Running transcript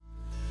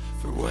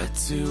What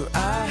do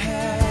I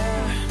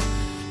have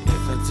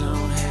if I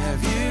don't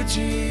have you,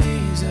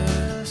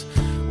 Jesus?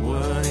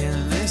 What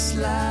in this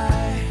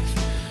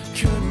life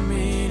could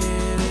mean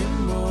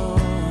anymore?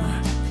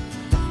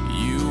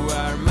 You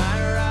are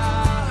my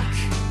rock,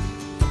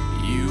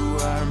 you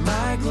are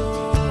my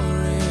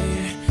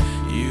glory,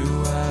 you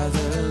are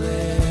the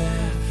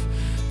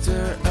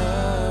lifter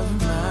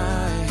of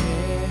my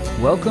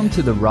head. Welcome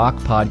to the Rock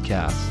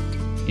Podcast.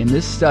 In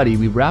this study,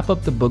 we wrap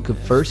up the book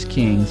of 1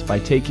 Kings by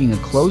taking a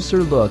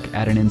closer look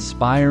at an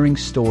inspiring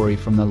story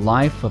from the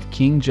life of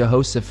King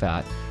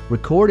Jehoshaphat,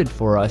 recorded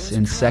for us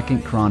in 2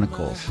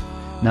 Chronicles.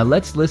 Now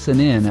let's listen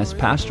in as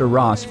Pastor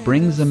Ross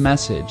brings a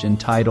message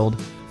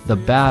entitled, "The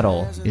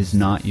Battle is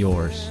Not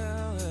Yours."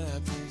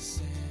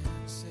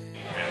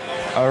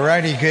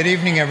 Alrighty, good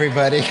evening,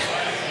 everybody.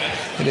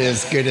 It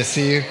is good to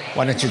see you.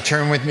 Why don't you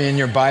turn with me in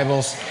your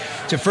Bibles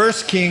to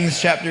 1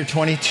 Kings chapter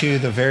 22,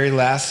 the very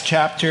last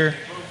chapter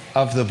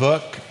of the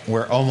book.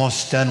 We're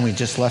almost done. We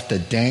just left a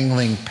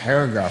dangling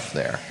paragraph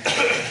there.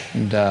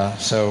 And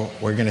so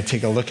we're going to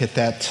take a look at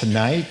that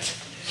tonight,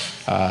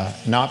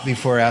 not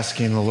before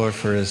asking the Lord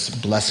for his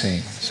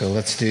blessing. So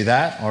let's do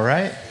that, all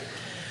right?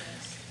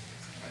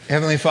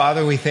 Heavenly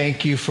Father, we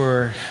thank you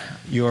for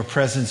your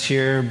presence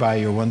here by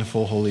your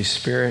wonderful Holy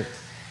Spirit.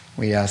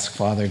 We ask,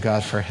 Father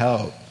God, for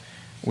help.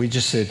 We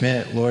just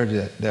admit,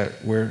 Lord,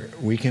 that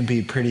we can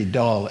be pretty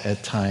dull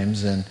at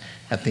times, and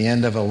at the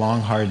end of a long,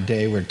 hard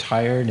day, we're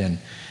tired, and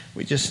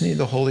we just need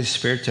the Holy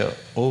Spirit to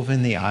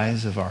open the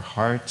eyes of our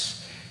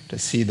hearts to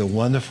see the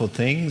wonderful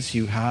things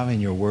you have in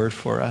your word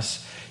for us,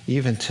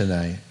 even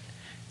tonight.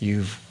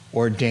 You've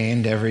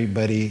ordained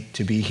everybody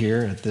to be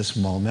here at this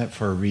moment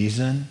for a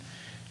reason,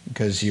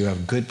 because you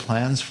have good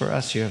plans for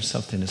us. You have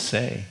something to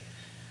say.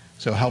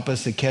 So help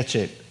us to catch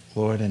it,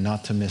 Lord, and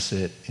not to miss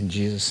it. In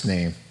Jesus'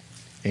 name,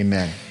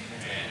 amen.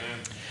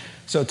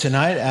 So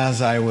tonight,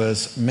 as I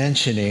was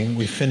mentioning,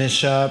 we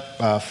finish up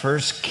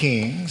 1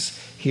 Kings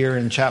here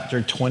in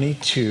chapter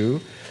 22.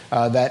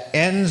 That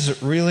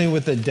ends really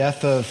with the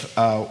death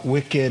of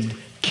wicked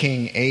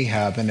King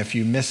Ahab. And if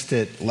you missed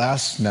it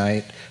last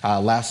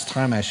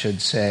time I should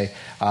say,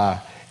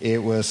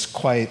 it was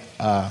quite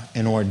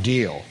an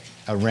ordeal.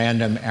 A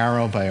random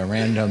arrow by a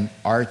random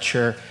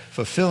archer,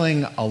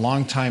 fulfilling a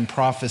long-time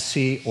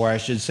prophecy, or I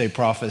should say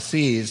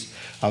prophecies,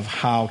 of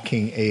how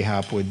King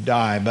Ahab would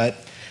die. But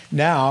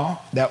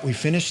now that we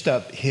finished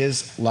up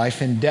his life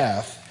and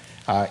death,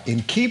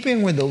 in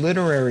keeping with the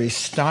literary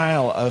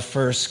style of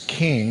 1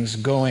 Kings,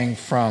 going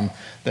from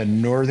the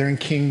northern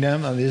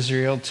kingdom of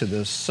Israel to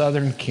the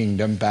southern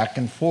kingdom, back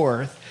and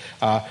forth,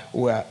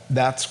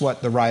 that's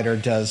what the writer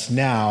does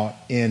now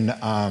in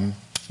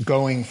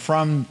going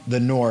from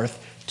the north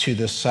to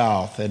the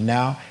south. And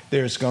now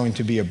there's going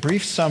to be a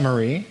brief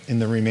summary in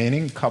the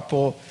remaining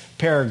couple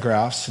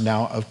paragraphs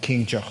now of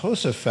King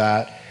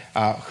Jehoshaphat,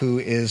 who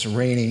is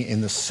reigning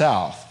in the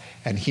south,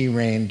 and he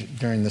reigned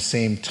during the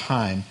same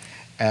time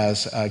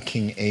as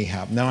King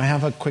Ahab. Now I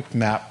have a quick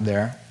map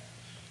there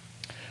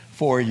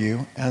for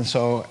you, and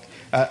so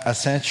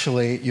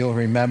essentially you'll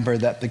remember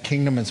that the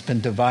kingdom has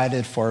been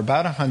divided for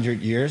about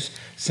 100 years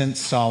since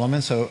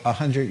Solomon, so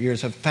 100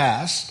 years have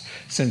passed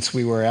since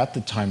we were at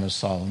the time of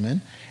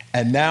Solomon,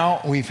 and now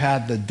we've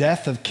had the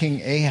death of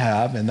King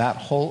Ahab and that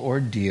whole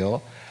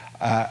ordeal,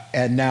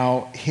 and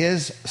now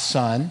his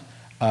son,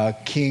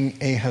 King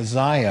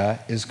Ahaziah,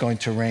 is going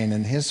to reign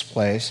in his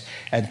place.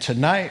 And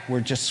tonight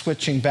we're just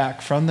switching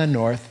back from the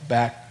north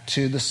back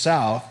to the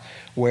south,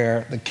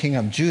 where the king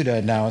of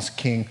Judah now is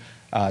King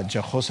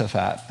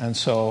Jehoshaphat. And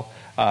so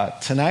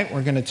tonight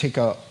we're going to take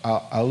a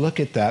look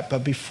at that.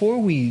 But before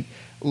we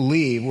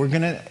leave, we're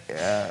going to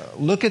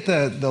look at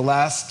the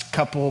last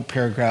couple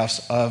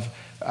paragraphs of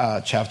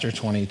chapter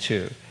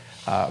 22.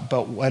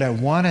 But what I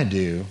want to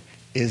do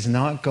is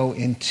not go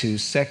into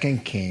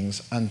 2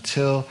 Kings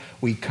until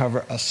we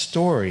cover a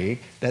story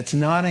that's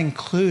not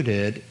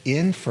included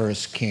in 1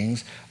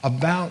 Kings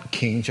about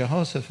King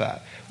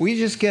Jehoshaphat. We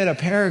just get a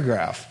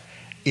paragraph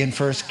in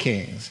 1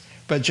 Kings,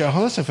 but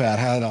Jehoshaphat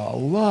had a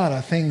lot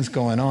of things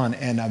going on,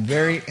 and a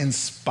very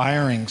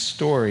inspiring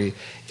story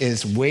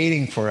is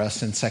waiting for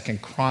us in 2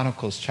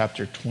 Chronicles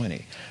chapter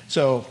 20.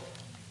 So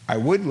I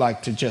would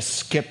like to just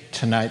skip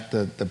tonight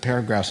the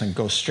paragraphs and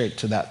go straight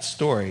to that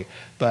story,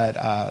 but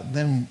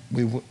then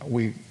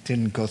we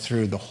didn't go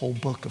through the whole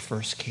book of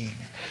 1 Kings.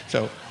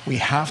 So we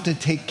have to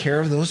take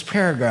care of those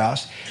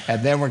paragraphs,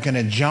 and then we're going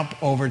to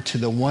jump over to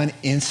the one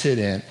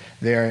incident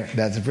there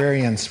that's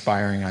very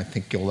inspiring. I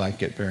think you'll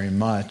like it very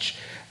much.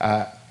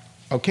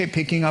 Okay,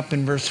 picking up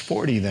in verse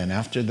 40 then,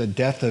 after the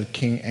death of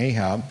King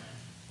Ahab.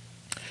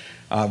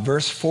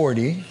 Verse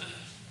 40,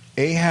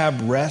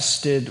 Ahab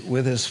rested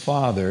with his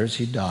fathers,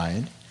 he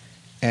died,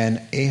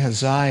 and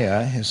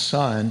Ahaziah, his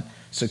son,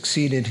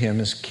 succeeded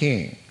him as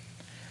king.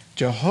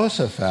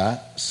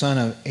 Jehoshaphat, son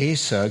of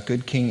Asa,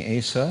 good King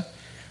Asa,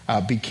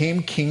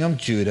 became king of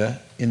Judah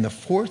in the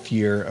 4th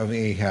year of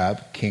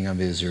Ahab, king of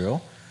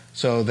Israel.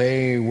 So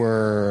they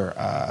were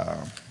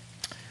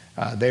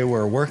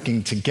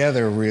working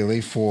together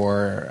really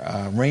for,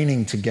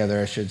 reigning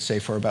together, I should say,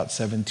 for about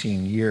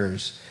 17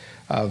 years.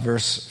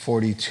 verse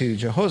 42.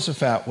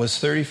 Jehoshaphat was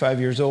 35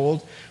 years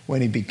old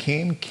when he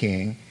became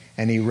king,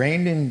 and he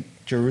reigned in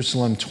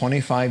Jerusalem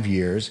 25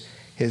 years.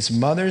 His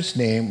mother's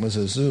name was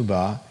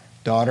Azubah,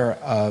 daughter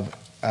of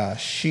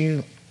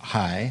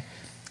Shilhi.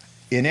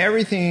 In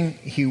everything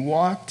he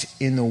walked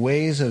in the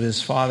ways of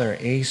his father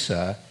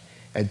Asa,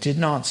 and did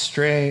not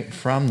stray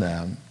from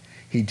them.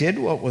 He did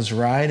what was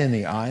right in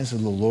the eyes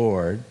of the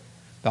Lord.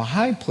 The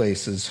high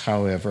places,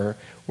 however,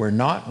 were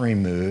not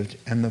removed,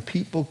 and the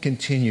people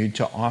continued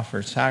to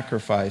offer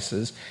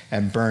sacrifices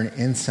and burn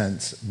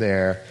incense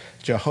there.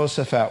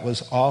 Jehoshaphat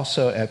was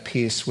also at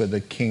peace with the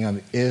king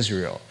of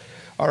Israel.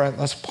 All right,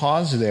 let's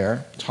pause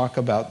there, talk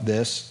about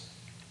this.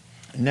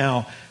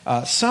 Now,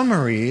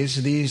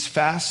 summaries, these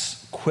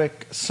fast,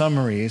 quick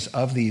summaries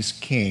of these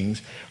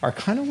kings are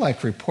kind of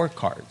like report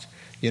cards,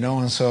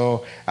 and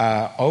so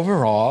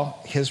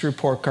overall, his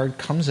report card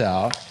comes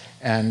out,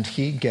 and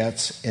he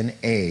gets an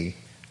A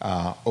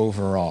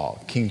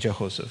overall, King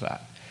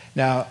Jehoshaphat.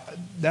 Now,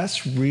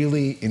 that's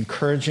really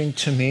encouraging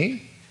to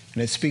me,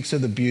 and it speaks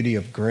of the beauty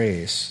of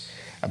grace,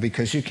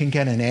 because you can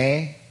get an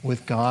A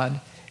with God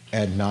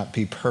and not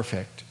be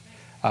perfect.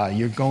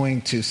 You're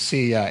going to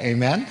see,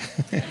 amen?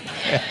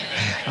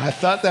 I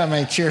thought that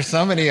might cheer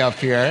somebody up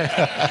here.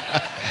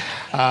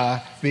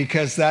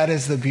 Because that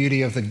is the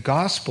beauty of the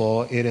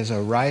gospel. It is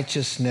a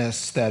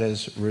righteousness that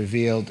is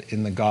revealed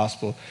in the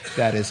gospel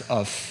that is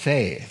of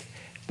faith,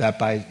 that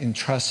by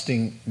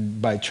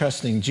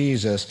trusting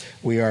Jesus,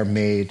 we are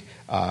made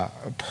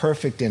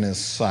perfect in his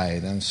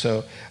sight. And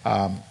so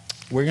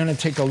we're going to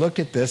take a look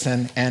at this,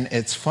 and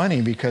it's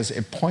funny because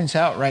it points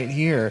out right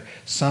here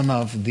some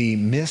of the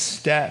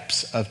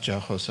missteps of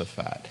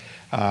Jehoshaphat.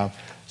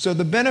 So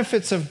the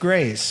benefits of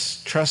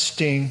grace,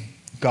 trusting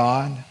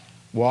God,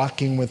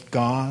 walking with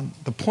God.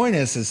 The point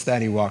is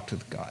that he walked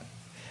with God.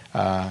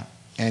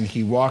 And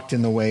he walked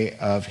in the way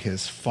of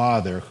his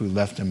father, who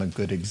left him a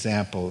good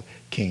example,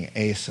 King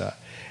Asa.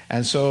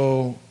 And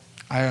so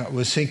I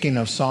was thinking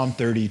of Psalm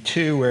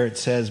 32, where it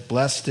says,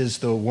 "Blessed is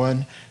the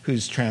one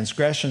whose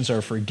transgressions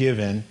are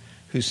forgiven,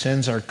 whose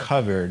sins are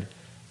covered.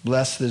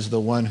 Blessed is the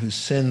one whose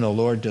sin the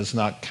Lord does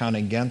not count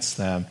against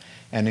them,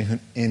 and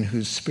in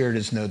whose spirit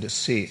is no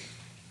deceit."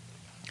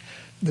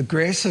 The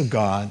grace of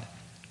God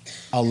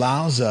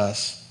allows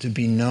us to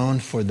be known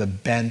for the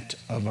bent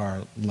of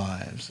our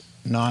lives,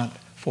 not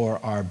for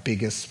our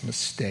biggest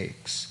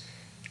mistakes.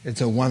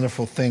 It's a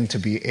wonderful thing to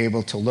be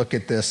able to look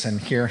at this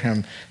and hear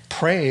him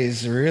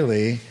praise,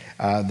 really,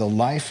 the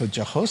life of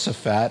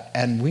Jehoshaphat,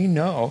 and we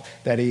know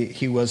that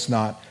he was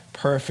not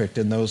perfect,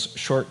 and those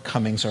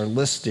shortcomings are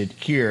listed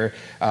here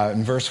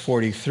in verse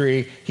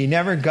 43. He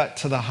never got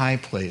to the high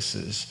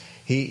places.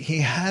 He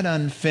had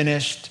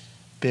unfinished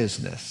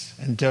business,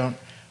 and don't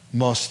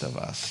most of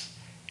us.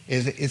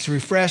 It's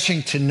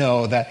refreshing to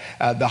know that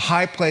the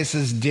high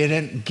places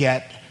didn't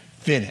get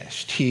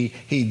finished.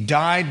 He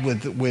died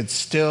with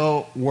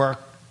still work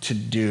to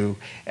do,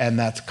 and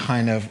that's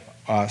kind of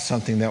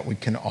something that we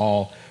can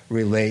all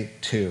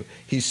relate to.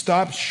 He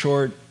stopped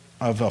short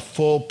of a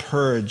full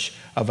purge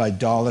of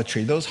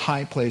idolatry. Those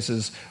high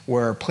places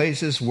were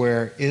places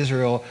where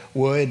Israel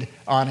would,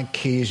 on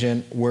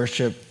occasion,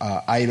 worship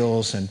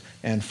idols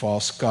and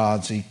false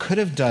gods. He could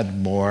have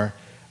done more.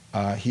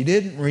 He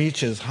didn't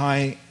reach as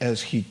high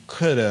as he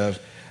could have,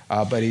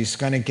 but he's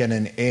going to get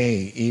an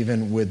A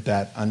even with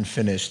that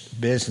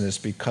unfinished business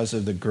because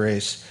of the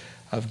grace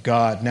of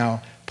God.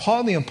 Now,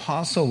 Paul the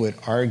Apostle would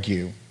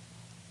argue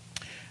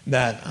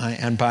that,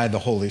 and by the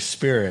Holy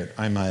Spirit,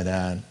 I might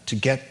add, to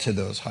get to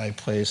those high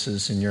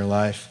places in your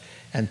life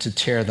and to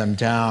tear them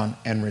down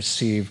and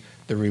receive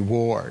the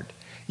reward.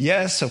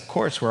 Yes, of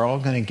course, we're all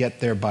going to get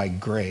there by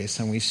grace,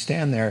 and we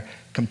stand there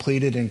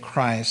completed in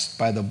Christ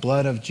by the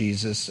blood of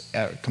Jesus,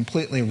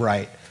 completely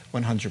right,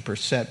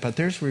 100%. But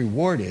there's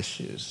reward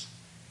issues.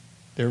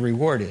 There are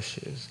reward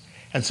issues.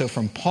 And so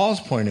from Paul's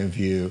point of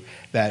view,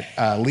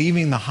 that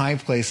leaving the high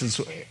places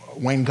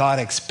when God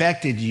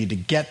expected you to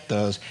get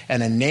those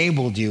and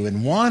enabled you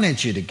and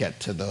wanted you to get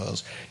to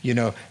those,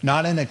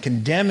 not in a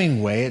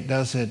condemning way. It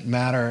doesn't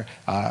matter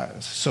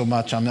so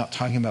much. I'm not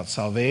talking about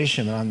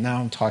salvation.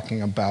 I'm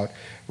talking about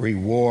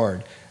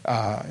reward.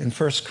 In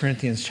 1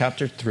 Corinthians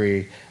chapter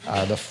 3,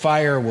 the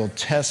fire will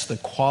test the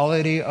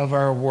quality of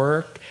our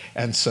work.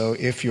 And so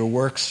if your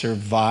work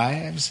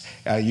survives,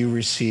 you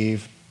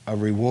receive a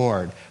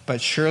reward.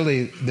 But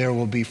surely there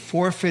will be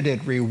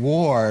forfeited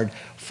reward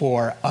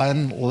for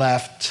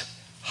unleft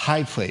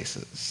high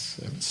places.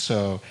 And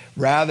so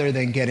rather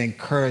than get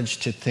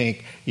encouraged to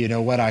think,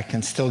 I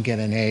can still get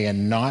an A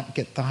and not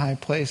get the high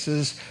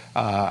places,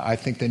 I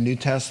think the New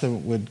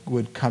Testament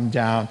would come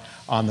down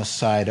on the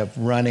side of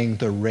running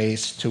the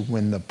race to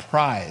win the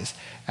prize,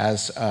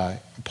 as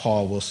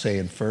Paul will say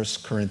in 1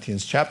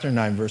 Corinthians chapter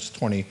 9, verse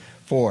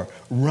 24.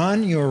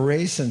 Run your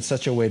race in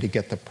such a way to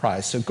get the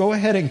prize. So go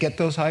ahead and get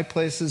those high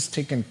places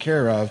taken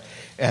care of,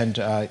 and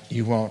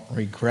you won't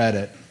regret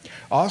it.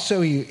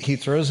 Also, he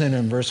throws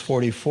in verse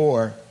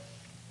 44,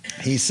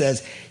 he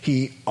says,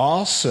 he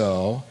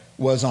also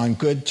was on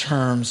good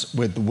terms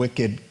with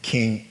wicked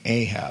King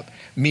Ahab.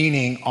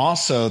 Meaning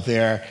also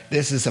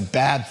this is a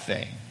bad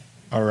thing.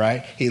 All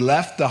right? He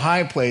left the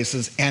high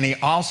places, and he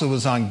also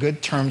was on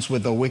good terms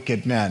with the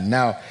wicked men.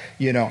 Now,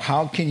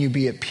 how can you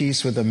be at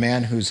peace with a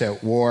man who's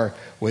at war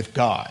with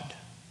God?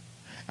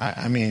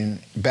 I mean,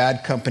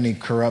 bad company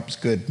corrupts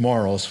good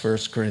morals,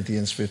 1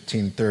 Corinthians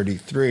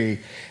 15:33.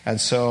 And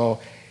so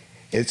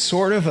it's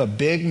sort of a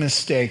big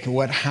mistake.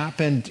 What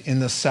happened in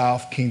the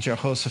south, King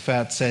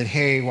Jehoshaphat said,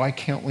 hey, why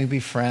can't we be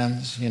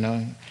friends,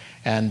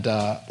 and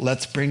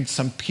let's bring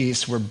some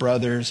peace. We're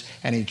brothers.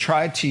 And he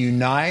tried to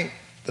unite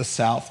the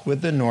south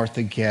with the north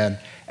again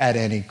at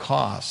any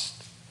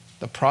cost.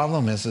 The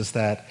problem is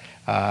that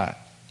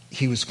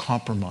he was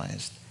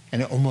compromised,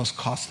 and it almost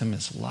cost him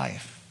his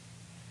life.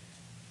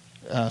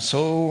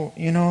 So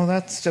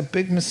that's a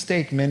big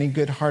mistake many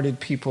good-hearted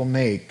people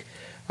make.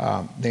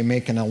 They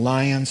make an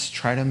alliance,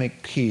 try to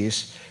make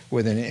peace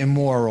with an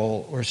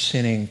immoral or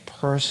sinning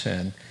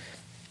person.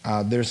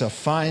 There's a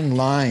fine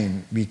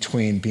line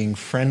between being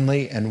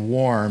friendly and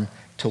warm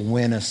to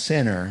win a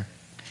sinner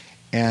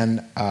and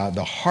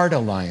the heart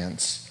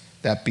alliance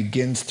that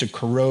begins to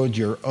corrode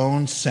your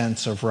own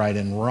sense of right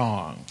and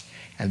wrong.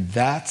 And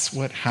that's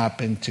what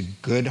happened to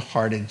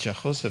good-hearted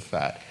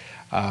Jehoshaphat.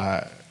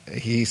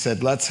 He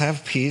said, let's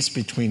have peace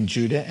between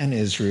Judah and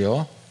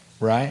Israel,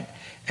 right?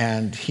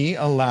 And he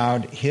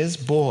allowed his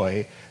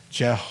boy,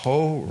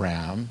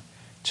 Jehoram,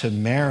 to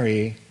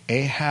marry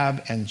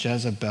Ahab and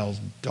Jezebel's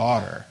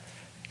daughter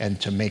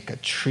and to make a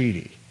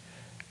treaty.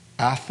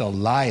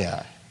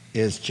 Athaliah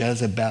is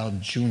Jezebel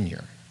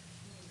Jr.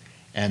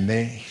 And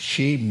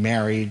she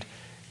married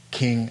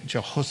King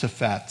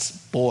Jehoshaphat's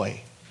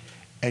boy.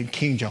 And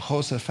King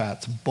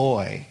Jehoshaphat's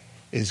boy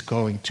is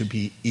going to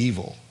be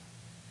evil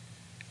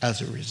as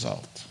a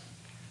result.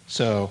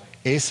 So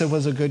Asa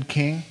was a good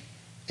king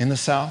in the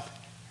south.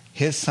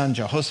 His son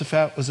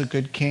Jehoshaphat was a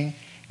good king.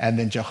 And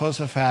then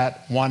Jehoshaphat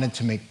wanted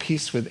to make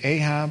peace with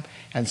Ahab.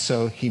 And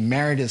so he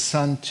married his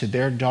son to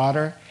their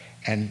daughter,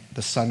 and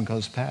the son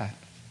goes bad.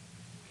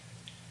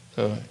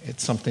 So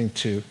it's something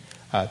to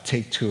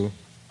take to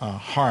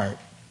heart.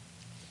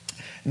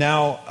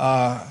 Now,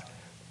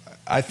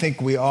 I think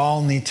we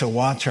all need to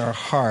watch our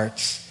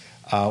hearts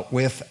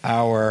with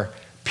our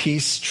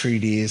peace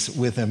treaties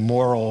with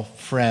immoral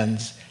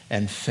friends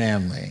and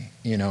family.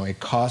 It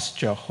cost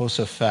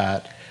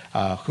Jehoshaphat,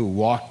 who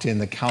walked in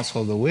the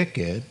counsel of the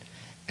wicked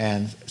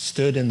and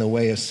stood in the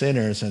way of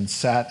sinners and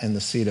sat in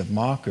the seat of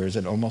mockers.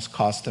 It almost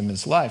cost him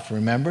his life.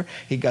 Remember,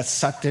 he got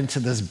sucked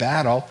into this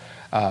battle.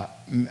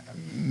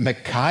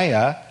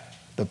 Micaiah,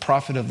 the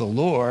prophet of the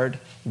Lord,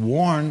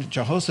 warned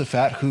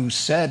Jehoshaphat, who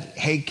said,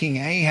 hey, King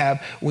Ahab,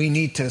 we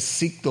need to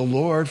seek the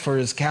Lord for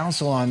his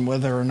counsel on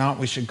whether or not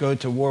we should go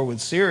to war with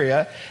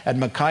Syria. And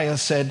Micaiah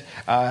said,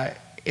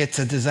 it's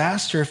a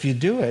disaster if you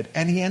do it.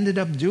 And he ended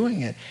up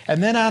doing it.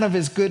 And then out of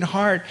his good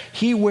heart,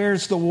 he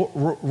wears the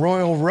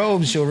royal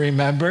robes, you'll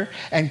remember.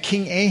 And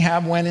King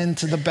Ahab went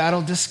into the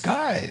battle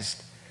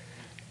disguised.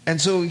 And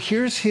so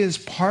here's his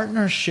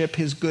partnership,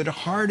 his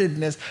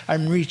good-heartedness.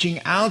 I'm reaching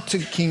out to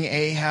King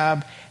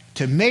Ahab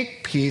to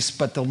make peace,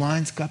 but the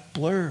lines got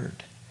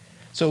blurred.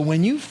 So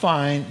when you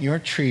find your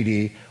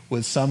treaty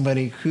with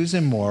somebody who's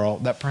immoral,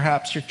 that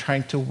perhaps you're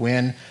trying to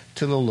win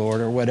to the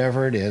Lord or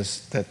whatever it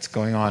is that's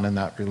going on in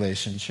that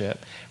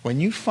relationship, when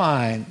you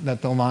find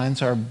that the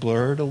lines are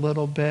blurred a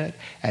little bit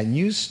and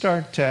you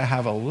start to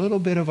have a little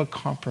bit of a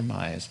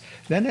compromise,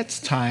 then it's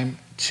time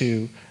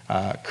to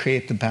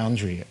create the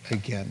boundary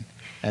again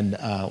and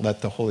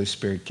let the Holy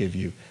Spirit give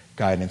you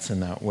guidance in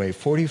that way.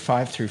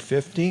 45 through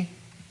 50.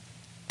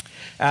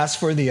 As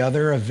for the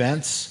other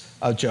events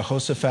of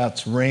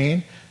Jehoshaphat's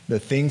reign, the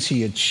things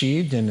he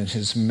achieved in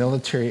his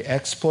military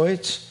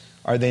exploits,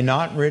 are they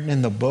not written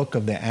in the book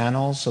of the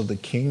annals of the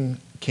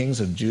kings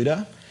of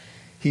Judah?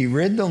 He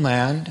rid the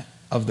land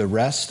of the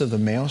rest of the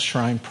male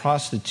shrine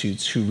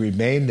prostitutes who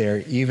remained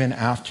there even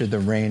after the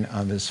reign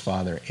of his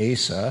father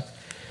Asa.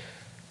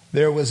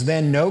 There was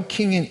then no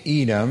king in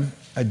Edom,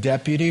 a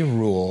deputy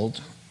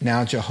ruled.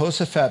 Now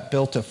Jehoshaphat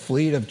built a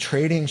fleet of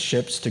trading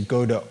ships to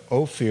go to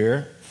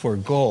Ophir for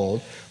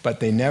gold, but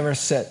they never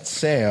set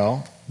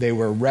sail. They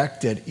were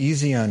wrecked at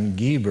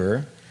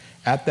Ezion-Geber.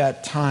 At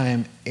that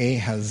time,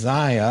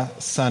 Ahaziah,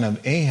 son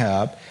of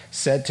Ahab,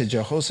 said to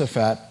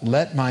Jehoshaphat,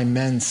 let my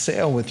men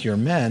sail with your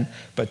men.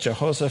 But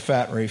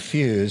Jehoshaphat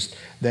refused.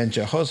 Then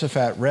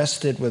Jehoshaphat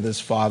rested with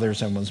his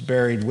fathers and was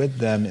buried with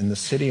them in the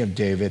city of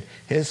David,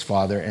 his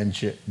father, and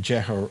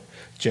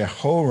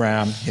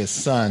Jehoram, his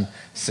son,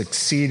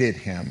 succeeded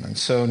him. And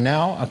so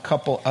now a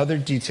couple other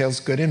details,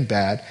 good and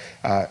bad.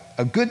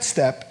 A good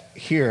step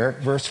here,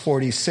 verse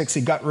 46,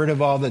 he got rid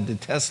of all the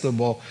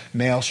detestable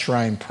male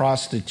shrine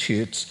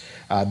prostitutes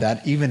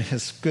that even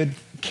his good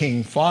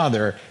king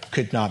father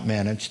could not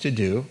manage to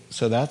do.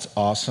 So that's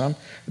awesome.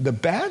 The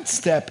bad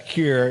step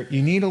here,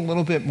 you need a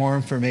little bit more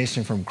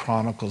information from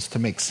Chronicles to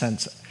make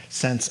sense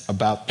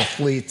about the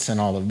fleets and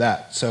all of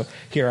that. So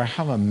here I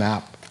have a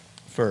map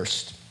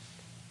first.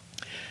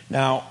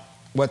 Now,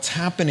 what's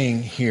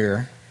happening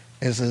here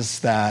is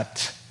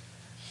that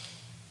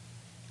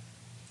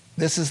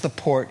this is the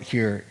port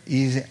here.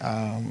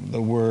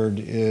 The word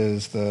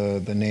is,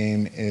 the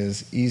name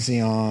is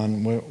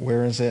Ezion.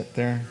 Where is it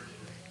there?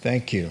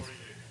 Thank you.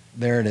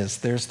 There it is.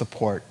 There's the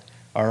port.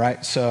 All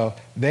right. So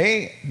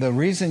the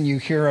reason you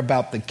hear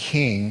about the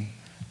king,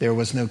 there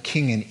was no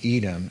king in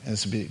Edom,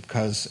 is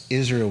because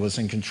Israel was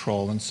in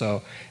control. And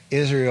so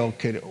Israel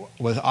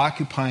was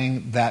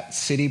occupying that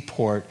city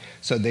port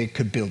so they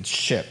could build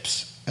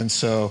ships. And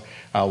so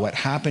what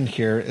happened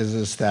here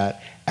is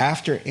that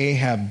after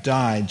Ahab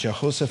died,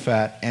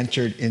 Jehoshaphat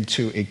entered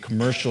into a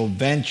commercial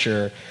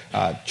venture,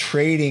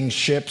 trading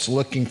ships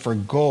looking for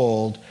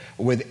gold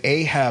with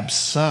Ahab's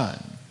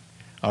son.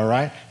 All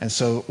right? And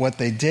so what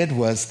they did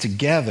was,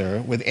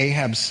 together with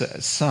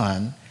Ahab's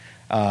son,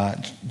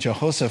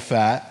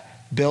 Jehoshaphat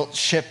built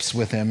ships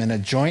with him in a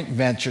joint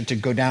venture to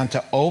go down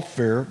to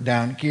Ophir,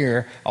 down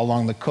here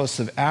along the coast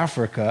of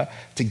Africa,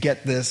 to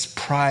get this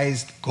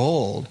prized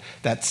gold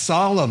that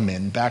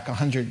Solomon, back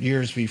 100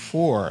 years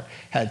before,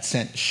 had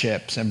sent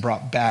ships and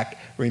brought back,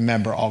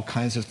 remember, all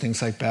kinds of things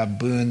like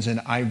baboons and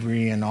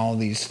ivory and all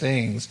these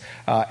things,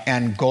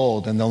 and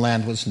gold, and the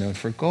land was known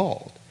for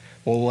gold.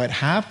 Well, what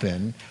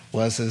happened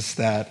was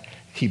that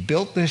he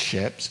built the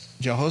ships.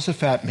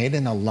 Jehoshaphat made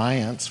an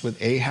alliance with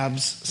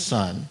Ahab's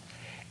son,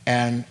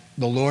 and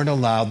the Lord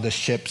allowed the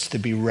ships to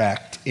be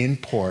wrecked in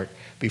port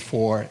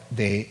before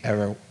they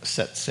ever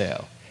set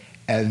sail.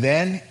 And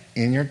then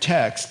in your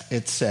text,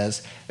 it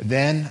says,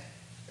 then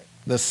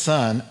the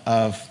son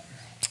of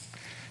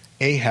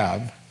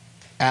Ahab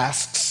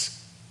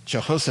asks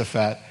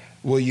Jehoshaphat,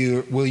 will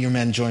your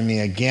men join me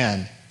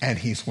again? And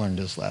he's learned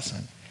his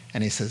lesson.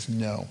 And he says,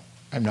 no,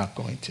 I'm not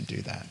going to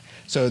do that.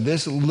 So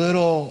this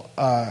little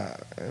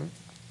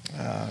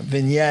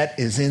vignette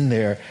is in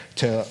there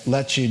to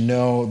let you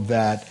know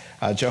that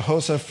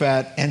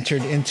Jehoshaphat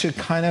entered into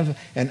kind of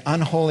an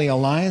unholy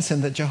alliance,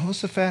 and that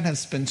Jehoshaphat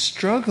has been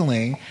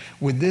struggling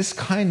with this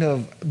kind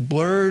of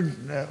blurred,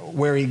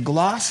 where he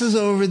glosses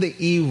over the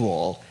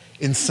evil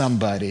in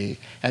somebody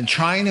and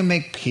trying to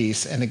make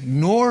peace and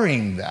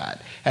ignoring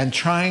that and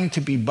trying to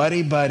be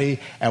buddy-buddy.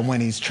 And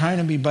when he's trying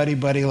to be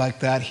buddy-buddy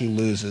like that, he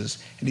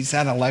loses. And he's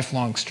had a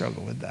lifelong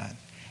struggle with that.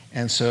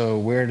 And so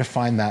where to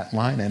find that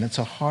line? And it's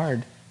a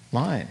hard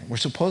line. We're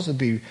supposed to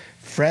be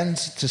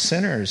friends to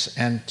sinners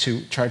and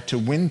to try to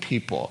win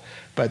people.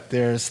 But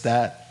there's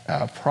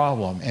that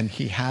problem, and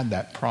he had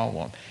that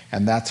problem.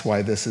 And that's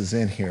why this is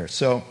in here.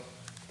 So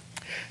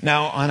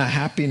now, on a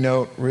happy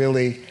note,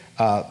 really,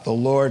 the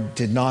Lord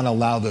did not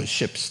allow those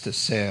ships to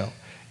sail.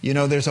 You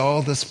know, there's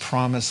all this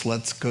promise,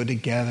 let's go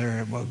together,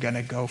 and we're going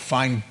to go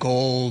find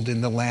gold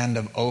in the land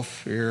of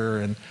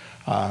Ophir. And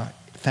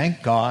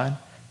thank God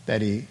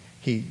that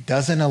he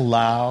doesn't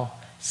allow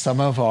some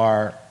of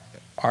our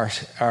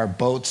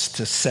boats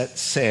to set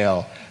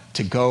sail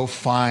to go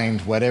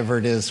find whatever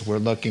it is we're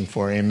looking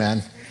for.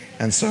 Amen.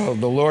 And so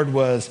the Lord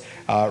was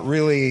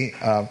really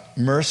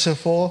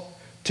merciful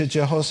to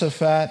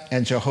Jehoshaphat,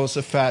 and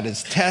Jehoshaphat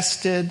is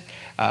tested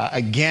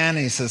again.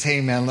 He says, hey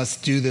man, let's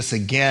do this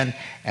again.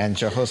 And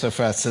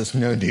Jehoshaphat says,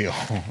 no deal.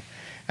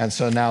 And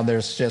so now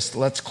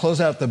let's close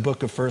out the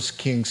book of 1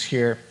 Kings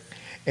here.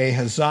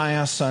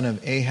 Ahaziah, son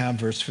of Ahab,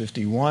 verse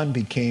 51,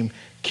 became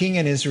king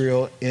in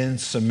Israel in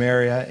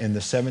Samaria in the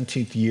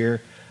 17th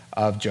year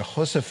of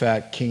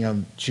Jehoshaphat, king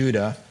of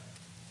Judah,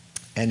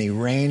 and he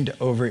reigned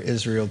over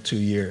Israel 2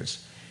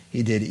 years.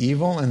 He did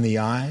evil in the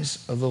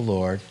eyes of the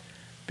Lord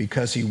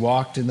because he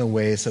walked in the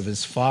ways of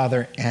his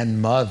father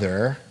and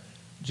mother,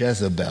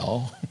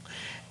 Jezebel,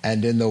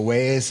 and in the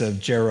ways of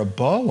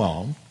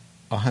Jeroboam,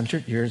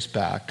 100 years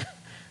back,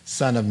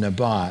 son of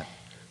Nebat,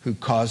 who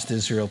caused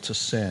Israel to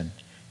sin.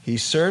 He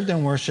served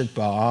and worshipped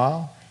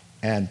Baal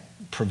and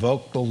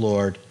provoked the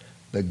Lord,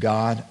 the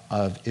God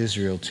of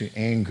Israel, to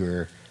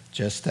anger,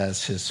 just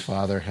as his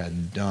father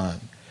had done.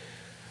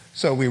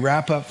 So we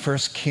wrap up 1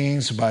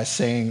 Kings by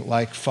saying,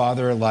 like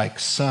father, like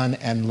son,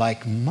 and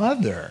like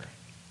mother.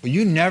 Well,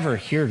 you never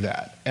hear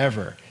that,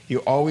 ever. You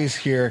always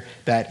hear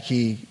that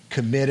he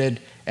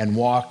committed and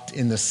walked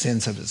in the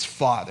sins of his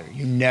father.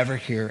 You never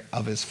hear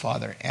of his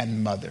father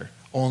and mother,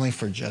 only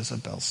for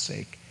Jezebel's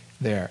sake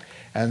there.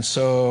 And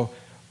so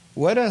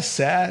what a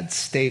sad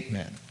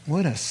statement.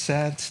 What a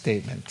sad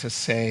statement to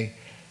say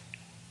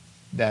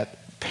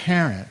that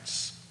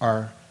parents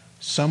are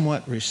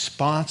somewhat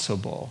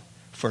responsible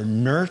for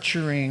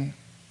nurturing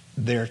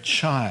their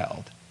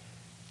child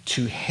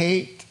to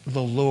hate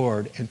the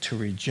Lord and to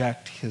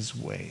reject his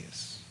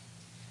ways.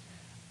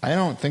 I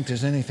don't think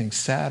there's anything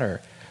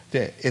sadder.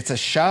 It's a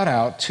shout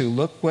out to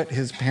look what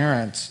his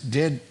parents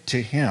did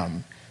to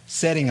him,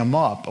 setting him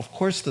up. Of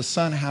course, the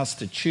son has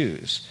to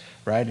choose,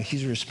 right?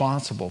 He's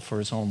responsible for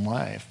his own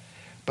life.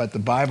 But the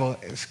Bible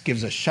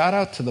gives a shout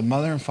out to the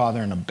mother and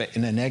father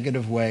in a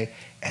negative way.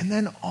 And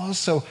then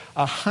also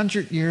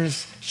 100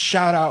 years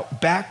shout out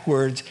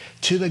backwards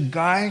to the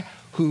guy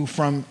who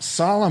from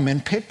Solomon,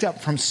 picked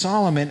up from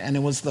Solomon, and it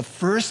was the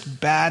first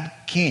bad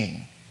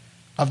king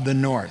of the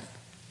north.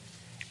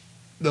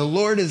 The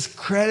Lord is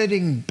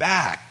crediting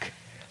back.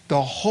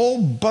 The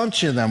whole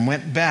bunch of them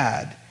went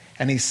bad.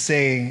 And he's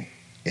saying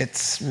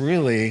it's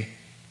really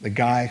the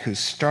guy who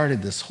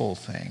started this whole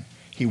thing.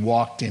 He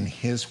walked in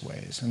his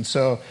ways. And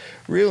so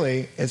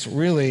really, it's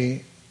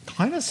really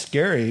kind of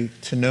scary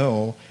to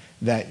know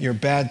that your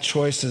bad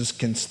choices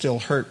can still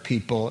hurt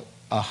people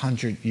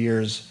 100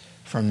 years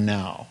from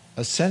now.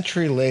 A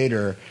century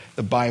later,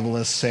 the Bible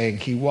is saying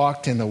he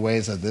walked in the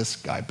ways of this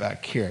guy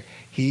back here.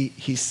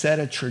 He set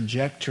a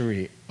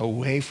trajectory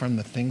away from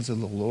the things of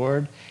the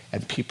Lord,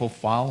 and people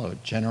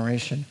followed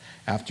generation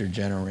after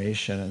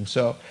generation. And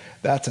so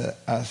that's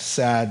a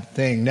sad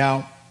thing.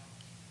 Now,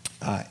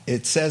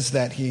 it says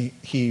that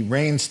he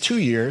reigns 2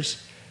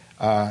 years,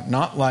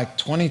 not like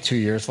 22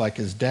 years like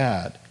his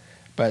dad,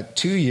 but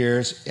 2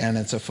 years, and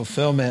it's a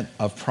fulfillment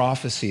of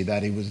prophecy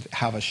that he would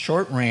have a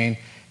short reign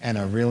and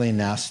a really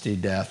nasty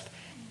death.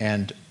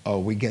 And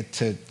we get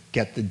to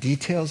get the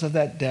details of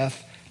that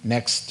death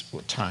next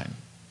time,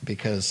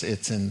 because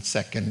it's in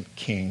 2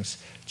 Kings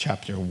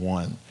chapter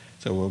 1.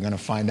 So we're going to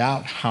find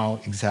out how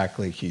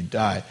exactly he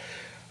died.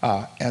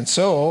 And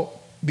so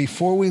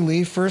before we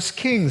leave 1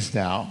 Kings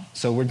now,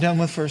 so we're done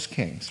with 1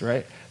 Kings,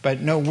 right? But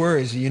no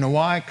worries. You know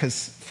why?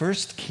 Because 1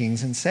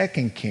 Kings and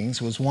 2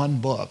 Kings was one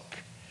book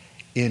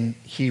in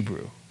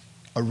Hebrew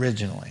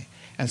originally.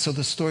 And so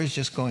the story's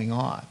just going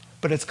on.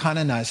 But it's kind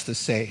of nice to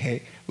say,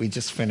 hey, we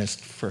just finished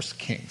 1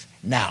 Kings.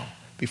 Now,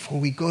 before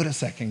we go to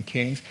 2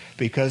 Kings,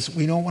 because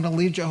we don't want to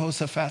leave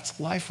Jehoshaphat's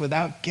life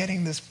without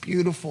getting this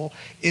beautiful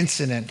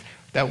incident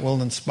that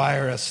will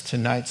inspire us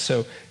tonight.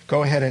 So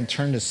go ahead and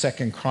turn to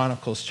 2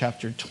 Chronicles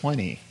chapter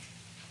 20.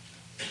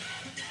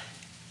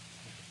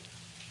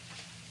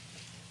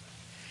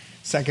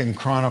 2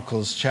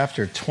 Chronicles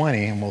chapter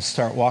 20, and we'll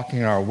start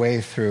walking our way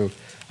through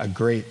a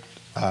great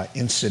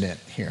incident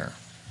here.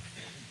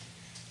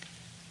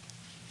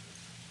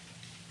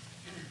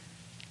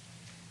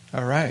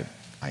 All right,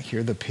 I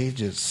hear the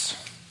pages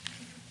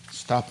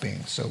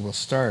stopping, so we'll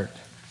start.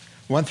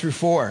 1 through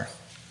 4.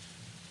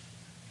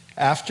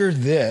 After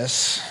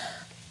this,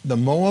 the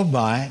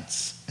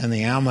Moabites and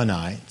the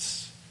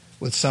Ammonites,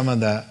 with some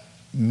of the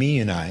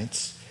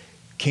Meunites,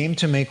 came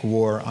to make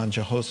war on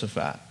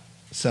Jehoshaphat.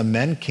 Some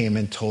men came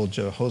and told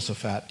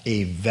Jehoshaphat,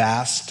 a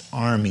vast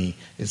army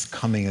is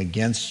coming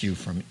against you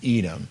from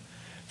Edom,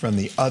 from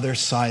the other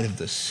side of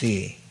the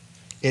sea.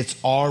 It's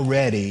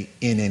already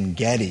in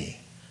En-gedi.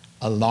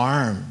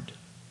 Alarmed,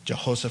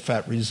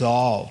 Jehoshaphat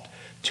resolved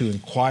to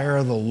inquire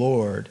of the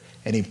Lord,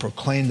 and he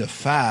proclaimed a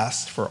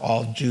fast for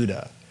all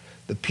Judah.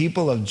 The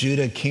people of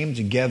Judah came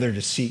together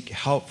to seek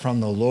help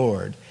from the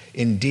Lord.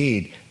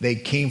 Indeed, they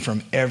came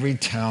from every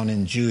town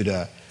in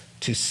Judah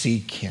to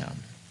seek him.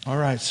 All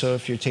right, so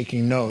if you're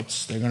taking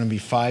notes, there are going to be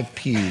 5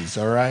 P's,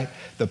 all right?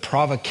 The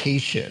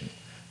provocation,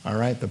 all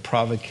right? The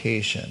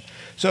provocation.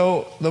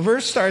 So the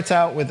verse starts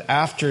out with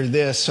after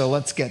this, so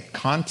let's get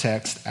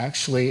context.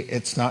 Actually,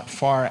 it's not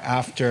far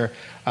after,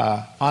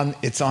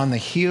 it's on the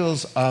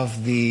heels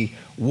of the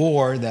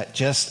war that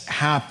just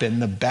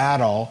happened, the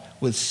battle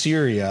with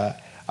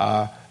Syria,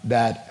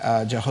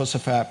 that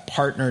Jehoshaphat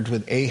partnered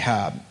with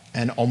Ahab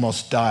and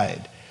almost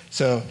died.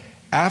 So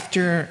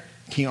after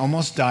he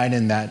almost died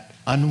in that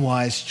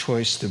unwise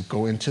choice to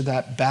go into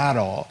that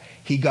battle,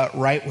 he got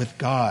right with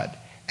God.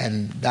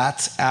 And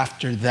that's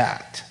after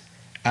that.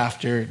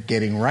 After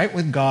getting right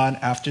with God,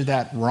 after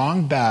that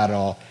wrong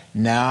battle,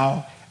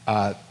 now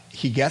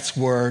he gets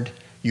word,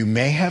 you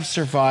may have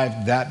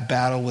survived that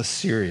battle with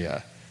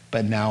Syria,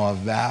 but now a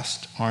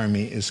vast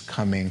army is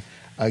coming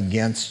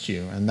against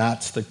you. And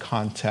that's the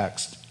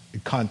context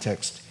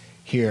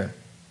here.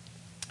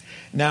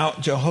 Now,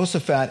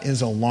 Jehoshaphat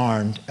is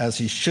alarmed, as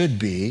he should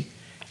be,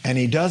 and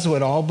he does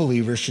what all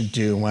believers should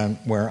do when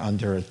we're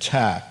under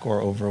attack or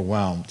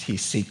overwhelmed. He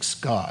seeks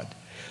God.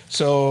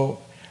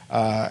 So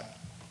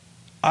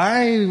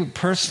I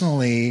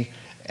personally,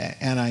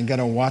 and I got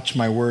to watch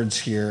my words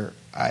here,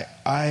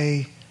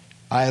 I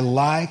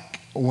like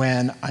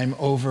when I'm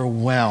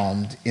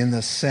overwhelmed in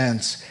the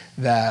sense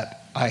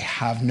that I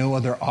have no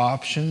other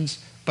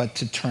options but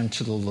to turn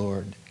to the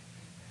Lord.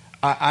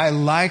 I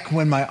like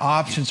when my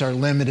options are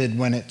limited,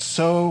 when it's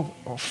so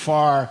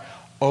far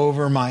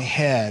over my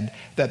head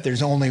that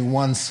there's only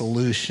one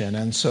solution.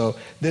 And so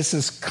this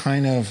is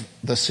kind of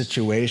the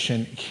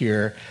situation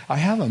here. I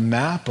have a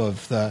map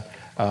of the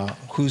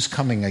who's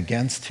coming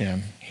against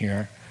him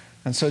here.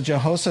 And so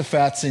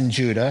Jehoshaphat's in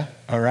Judah,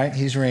 all right?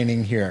 He's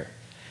reigning here.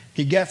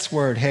 He gets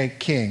word, hey,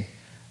 king,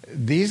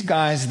 these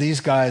guys,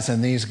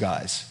 and these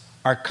guys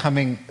are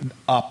coming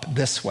up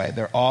this way.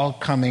 They're all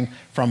coming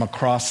from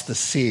across the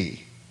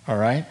sea, all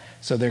right?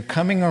 So they're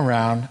coming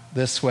around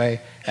this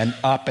way and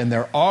up, and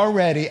they're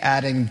already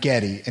at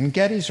En-gedi.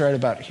 En-gedi's right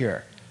about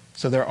here.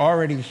 So they're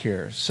already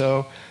here.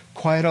 So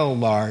quite a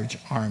large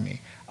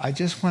army. I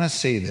just want to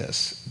say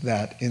this,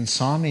 that in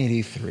Psalm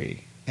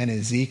 83 and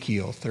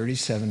Ezekiel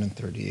 37 and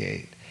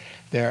 38,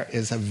 there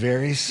is a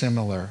very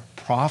similar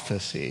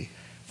prophecy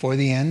for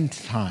the end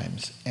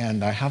times.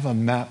 And I have a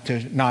map.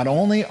 Not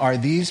only are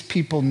these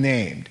people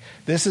named,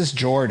 this is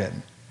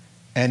Jordan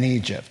and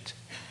Egypt.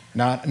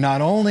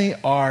 Not only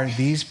are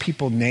these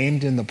people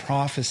named in the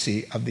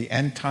prophecy of the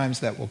end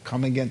times that will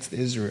come against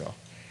Israel,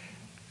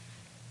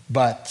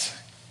 but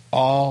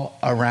all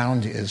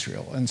around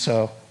Israel. And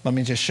so let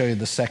me just show you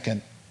the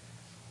second.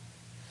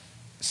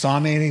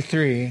 Psalm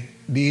 83,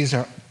 these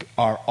are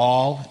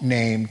all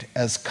named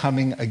as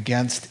coming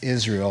against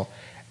Israel,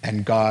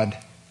 and God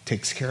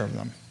takes care of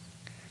them.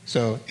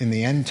 So in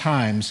the end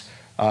times,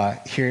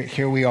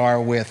 here we are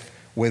with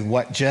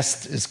what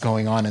just is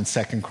going on in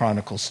 2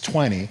 Chronicles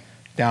 20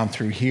 down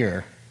through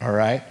here, all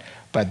right?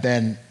 But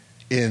then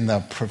in the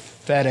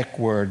prophetic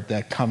word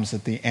that comes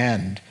at the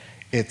end,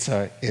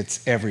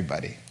 it's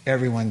everybody.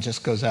 Everyone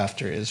just goes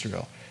after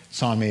Israel.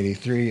 Psalm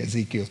 83,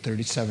 Ezekiel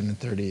 37 and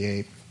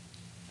 38.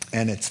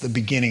 And it's the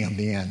beginning of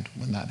the end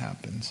when that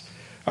happens.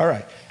 All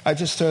right, I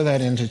just throw that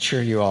in to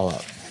cheer you all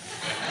up.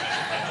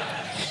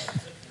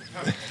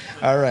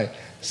 All right,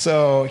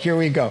 so here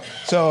we go.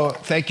 So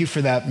thank you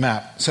for that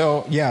map.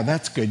 So yeah,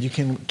 that's good. You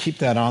can keep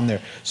that on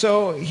there.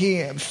 So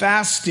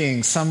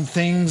fasting. Some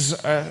things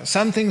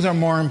are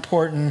more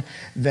important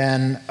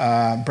than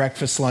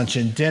breakfast, lunch,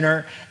 and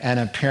dinner. And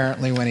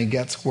apparently, when he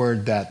gets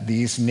word that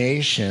these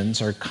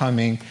nations are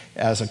coming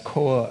as a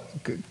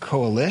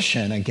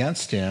coalition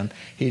against him,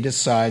 he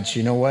decides,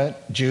 you know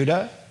what,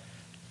 Judah,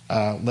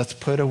 let's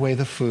put away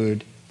the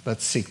food.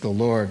 Let's seek the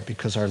Lord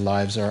because our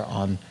lives are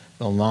on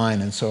the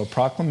line. And so a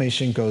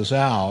proclamation goes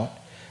out,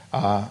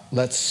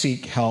 let's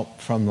seek help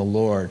from the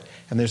Lord.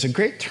 And there's a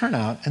great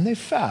turnout, and they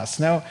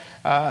fast. Now,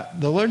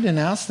 the Lord didn't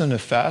ask them to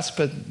fast,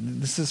 but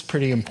this is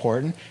pretty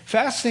important.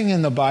 Fasting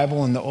in the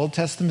Bible, in the Old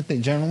Testament, they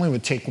generally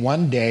would take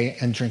one day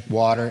and drink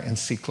water and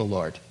seek the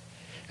Lord.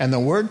 And the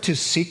word to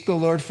seek the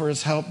Lord for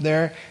his help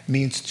there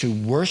means to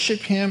worship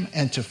him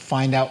and to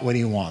find out what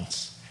he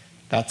wants.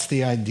 That's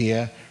the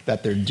idea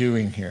that they're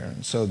doing here.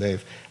 And so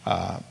they've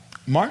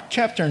Mark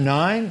chapter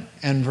 9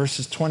 and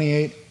verses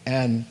 28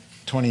 and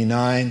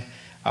 29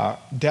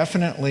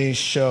 definitely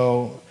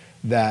show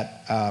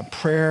that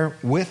prayer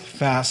with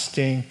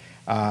fasting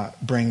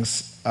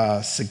brings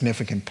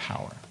significant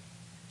power.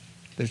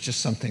 There's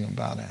just something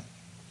about it.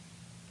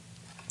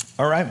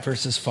 All right,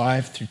 verses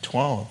 5 through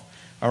 12.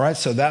 All right,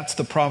 so that's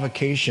the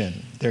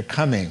provocation. They're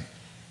coming.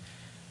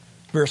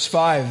 Verse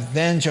 5,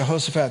 then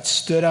Jehoshaphat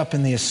stood up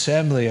in the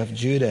assembly of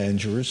Judah and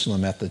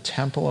Jerusalem at the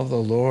temple of the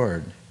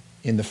Lord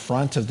in the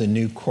front of the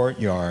new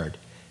courtyard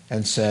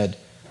and said,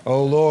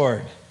 O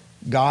Lord,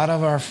 God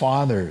of our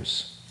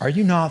fathers, are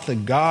you not the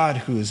God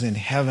who is in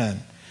heaven?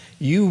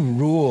 You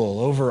rule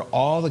over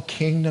all the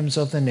kingdoms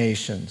of the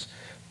nations.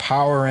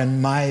 Power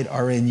and might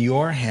are in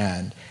your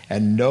hand,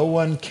 and no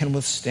one can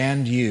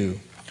withstand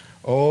you.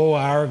 O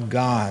our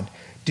God,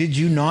 did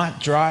you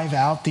not drive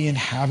out the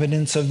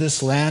inhabitants of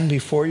this land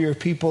before your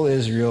people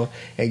Israel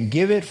and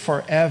give it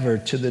forever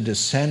to the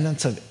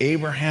descendants of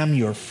Abraham,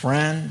 your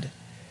friend?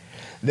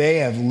 They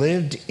have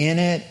lived in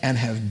it and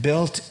have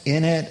built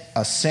in it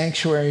a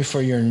sanctuary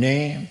for your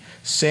name,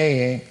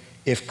 saying,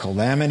 if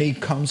calamity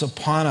comes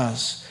upon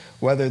us,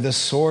 whether the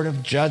sword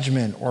of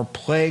judgment or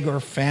plague or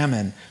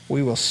famine,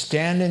 we will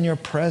stand in your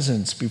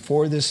presence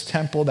before this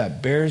temple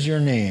that bears your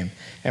name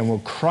and will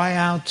cry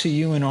out to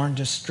you in our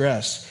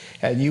distress,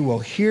 and you will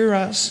hear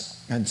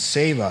us and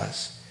save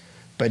us.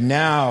 But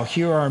now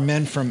here are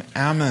men from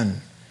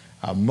Ammon,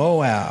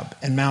 Moab,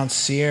 and Mount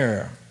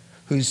Seir,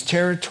 whose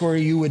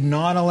territory you would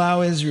not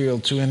allow Israel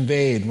to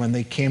invade when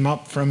they came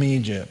up from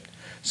Egypt.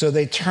 So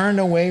they turned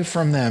away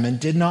from them and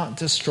did not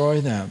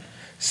destroy them.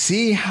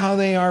 See how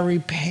they are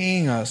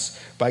repaying us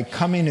by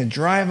coming to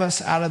drive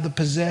us out of the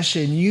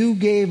possession you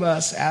gave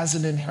us as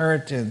an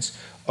inheritance.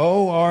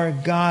 O our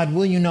God,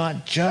 will you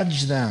not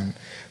judge them?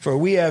 For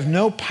we have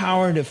no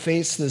power to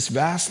face this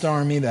vast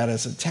army that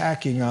is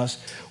attacking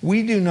us.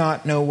 We do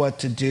not know what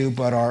to do,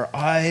 but our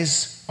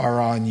eyes are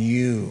on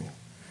you.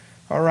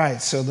 All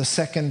right, so the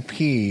second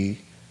P,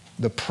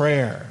 the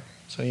prayer.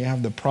 So you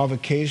have the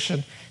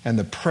provocation and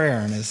the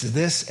prayer, and is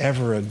this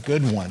ever a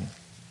good one?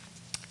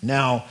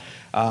 Now,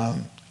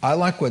 I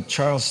like what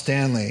Charles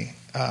Stanley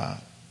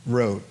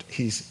wrote.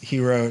 He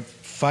wrote,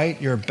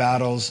 fight your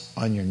battles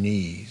on your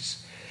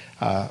knees.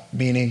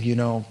 Meaning,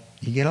 you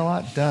get a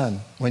lot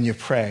done when you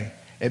pray.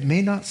 It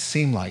may not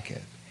seem like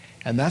it.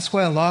 And that's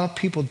why a lot of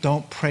people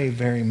don't pray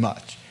very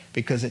much,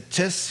 because it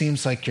just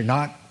seems like you're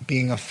not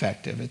being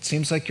effective. It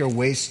seems like you're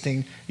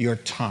wasting your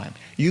time.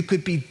 You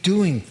could be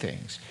doing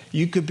things.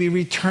 You could be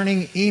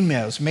returning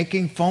emails,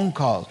 making phone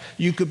calls.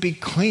 You could be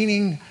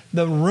cleaning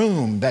the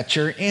room that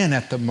you're in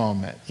at the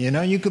moment.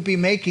 You could be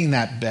making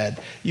that bed.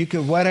 You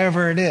could,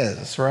 whatever it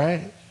is,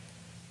 right?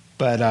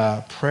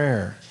 But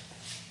prayer,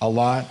 a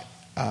lot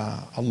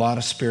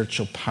of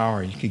spiritual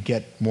power. You could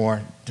get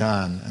more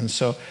done. And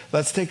so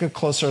let's take a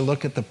closer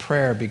look at the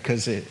prayer,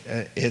 because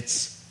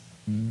it's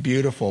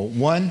beautiful.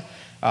 One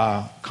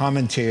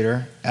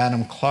commentator,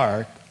 Adam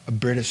Clarke, a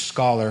British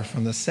scholar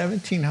from the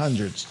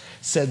 1700s,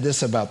 said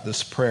this about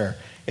this prayer.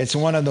 It's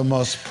one of the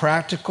most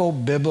practical,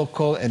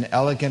 biblical, and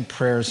elegant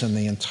prayers in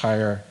the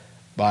entire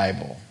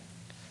Bible.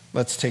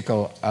 Let's take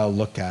a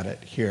look at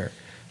it here.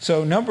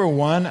 So number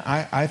one,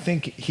 I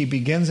think he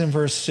begins in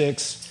verse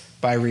 6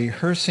 by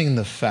rehearsing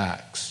the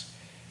facts,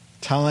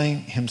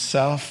 telling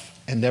himself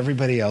and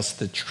everybody else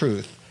the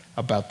truth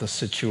about the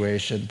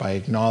situation by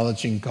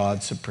acknowledging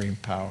God's supreme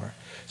power.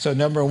 So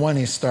number one,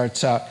 he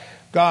starts out,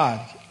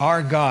 God,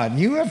 our God,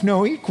 you have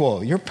no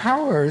equal. Your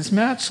power is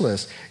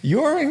matchless.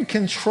 You're in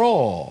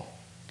control.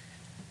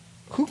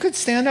 Who could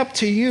stand up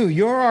to you?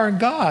 You're our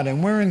God,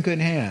 and we're in good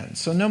hands.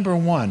 So number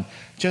one,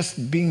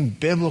 just being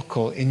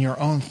biblical in your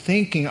own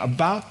thinking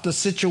about the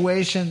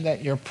situation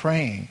that you're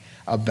praying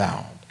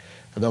about.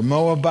 The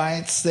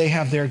Moabites, they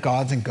have their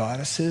gods and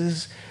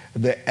goddesses.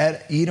 The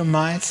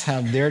Edomites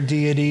have their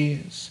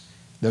deities.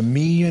 The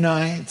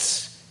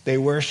Meunites, they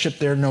worship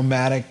their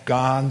nomadic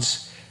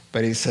gods.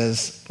 But he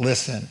says,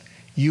 listen,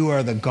 you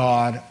are the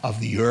God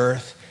of the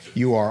earth.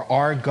 You are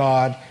our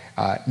God.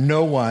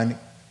 No one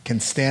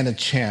can stand a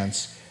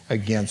chance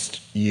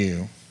against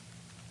you.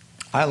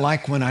 I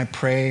like when I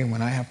pray,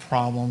 when I have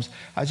problems,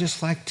 I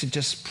just like to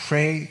just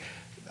pray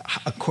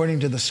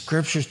according to the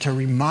scriptures to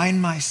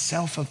remind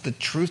myself of the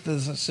truth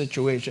of the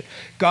situation.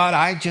 God,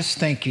 I just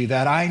thank you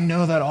that I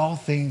know that all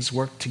things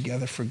work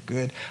together for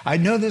good. I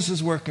know this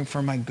is working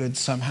for my good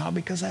somehow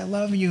because I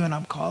love you and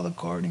I'm called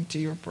according to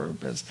your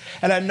purpose.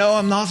 And I know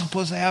I'm not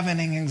supposed to have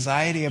any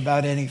anxiety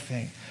about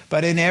anything,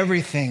 but in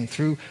everything,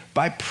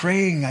 by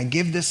praying, I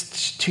give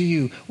this to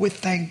you with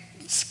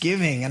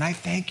thanksgiving, and I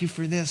thank you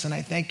for this and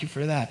I thank you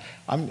for that.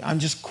 I'm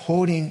just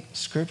quoting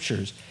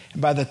scriptures.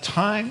 And by the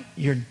time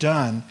you're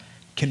done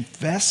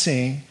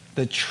confessing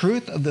the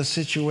truth of the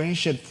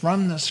situation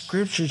from the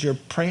scriptures, you're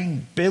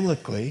praying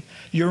biblically,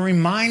 you're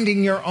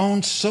reminding your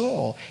own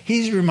soul.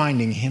 He's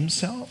reminding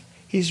himself.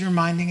 He's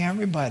reminding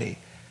everybody.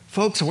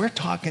 Folks, we're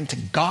talking to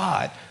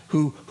God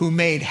who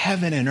made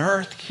heaven and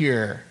earth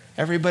here.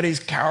 Everybody's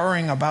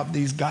cowering about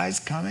these guys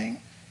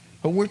coming.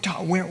 But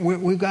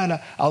we've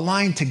got a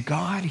line to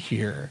God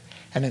here,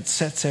 and it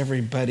sets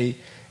everybody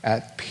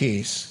at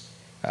peace.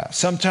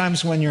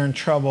 Sometimes when you're in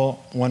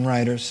trouble, one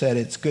writer said,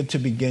 it's good to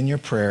begin your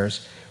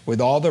prayers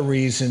with all the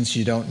reasons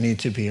you don't need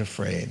to be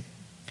afraid.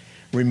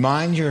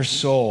 Remind your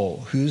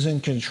soul who's in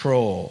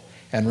control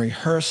and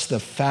rehearse the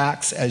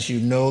facts as you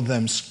know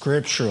them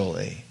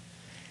scripturally.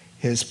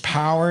 His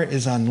power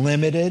is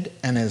unlimited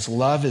and his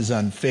love is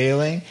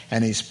unfailing,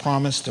 and he's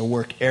promised to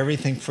work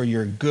everything for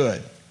your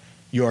good.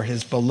 You're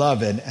his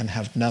beloved and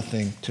have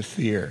nothing to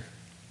fear.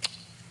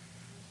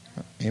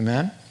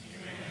 Amen?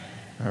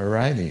 All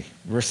righty.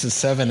 Verses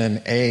 7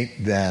 and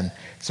 8 then.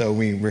 So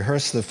we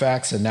rehearse the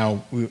facts and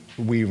now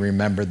we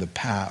remember the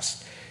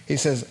past. He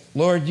says,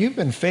 Lord, you've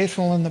been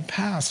faithful in the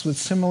past with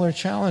similar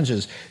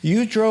challenges.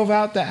 You drove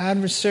out the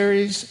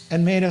adversaries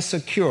and made us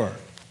secure.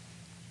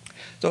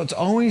 So it's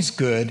always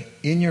good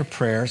in your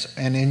prayers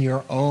and in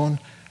your own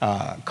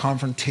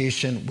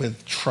confrontation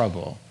with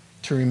trouble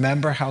to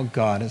remember how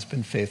God has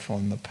been faithful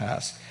in the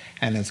past.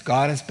 And as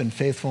God has been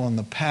faithful in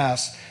the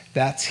past,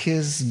 that's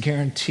his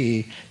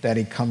guarantee that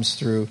he comes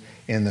through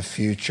in the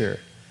future.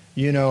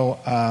 You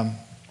know,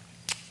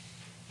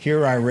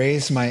 here I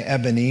raise my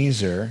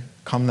Ebenezer,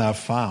 come thou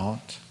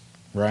fount,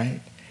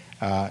 right?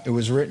 It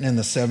was written in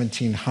the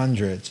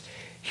 1700s.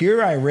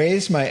 Here I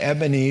raise my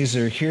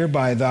Ebenezer, here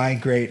by thy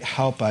great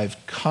help I've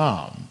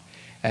come.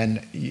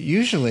 And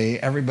usually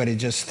everybody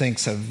just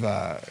thinks of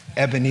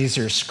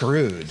Ebenezer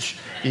Scrooge,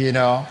 you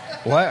know.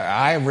 What?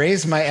 I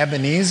raised my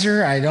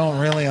Ebenezer? I don't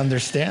really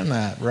understand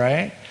that,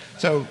 right?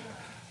 So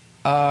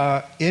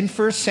in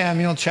 1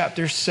 Samuel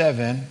chapter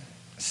 7,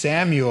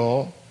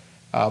 Samuel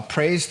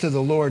prays to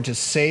the Lord to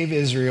save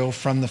Israel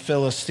from the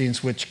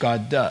Philistines, which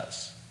God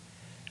does.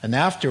 And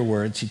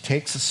afterwards, he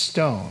takes a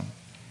stone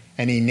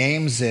and he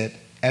names it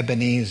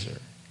Ebenezer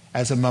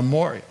as a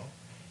memorial.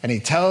 And he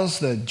tells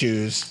the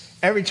Jews,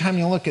 every time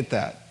you look at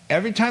that,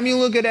 every time you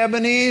look at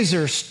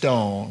Ebenezer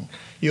stone,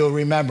 you'll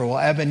remember, well,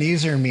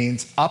 Ebenezer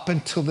means up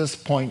until this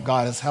point,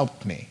 God has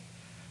helped me.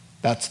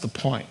 That's the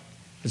point.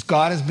 Because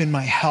God has been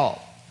my help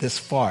this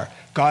far.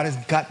 God has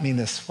got me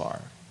this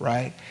far,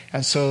 right?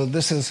 And so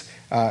this is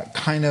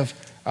kind of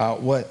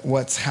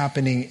what's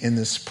happening in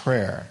this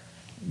prayer.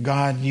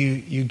 God,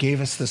 you gave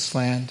us this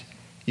land.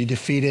 You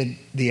defeated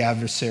the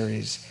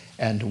adversaries,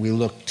 and we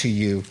look to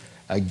you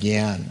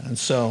again. And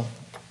so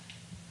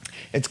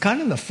it's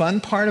kind of the fun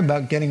part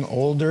about getting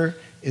older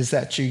is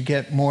that you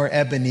get more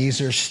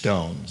Ebenezer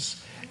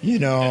stones. You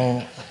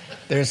know,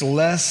 there's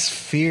less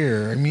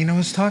fear. I mean, I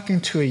was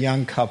talking to a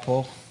young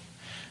couple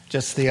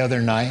just the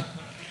other night,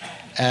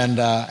 and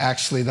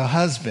actually the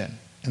husband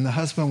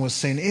was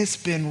saying, it's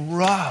been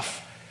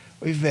rough.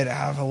 We've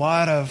have a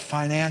lot of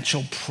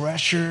financial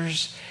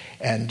pressures,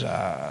 and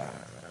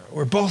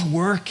we're both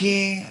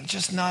working,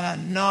 just not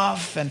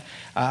enough, and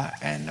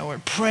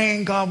we're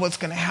praying, God, what's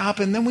going to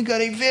happen? Then we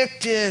got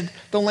evicted.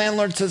 The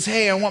landlord says,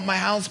 hey, I want my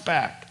house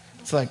back.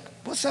 It's like,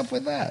 what's up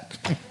with that?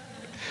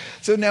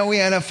 So now we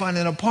had to find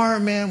an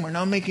apartment. We're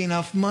not making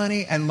enough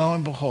money. And lo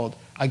and behold,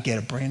 I get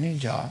a brand new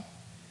job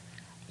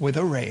with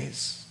a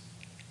raise.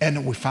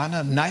 And we found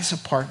a nice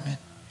apartment.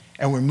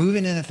 And we're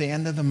moving in at the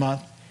end of the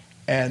month.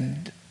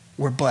 And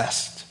we're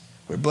blessed.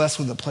 We're blessed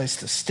with a place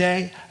to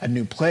stay, a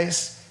new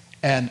place,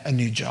 and a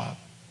new job.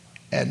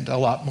 And a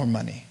lot more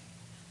money.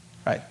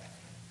 Right?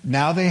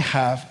 Now they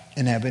have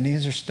an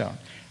Ebenezer stone.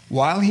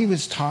 while he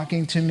was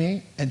talking to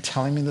me and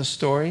telling me the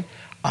story,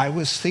 I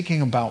was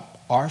thinking about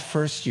our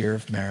first year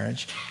of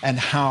marriage and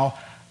how,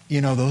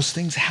 those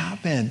things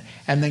happen.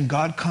 And then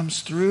God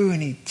comes through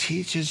and he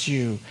teaches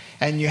you.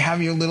 And you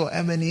have your little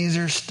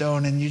Ebenezer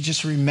stone and you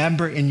just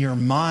remember in your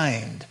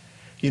mind,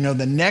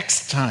 the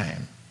next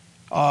time,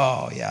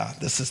 oh yeah,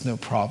 this is no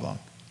problem.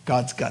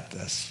 God's got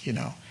this,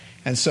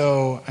 And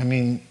so,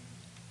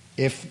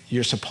 if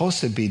you're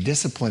supposed to be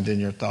disciplined in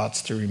your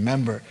thoughts to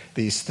remember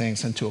these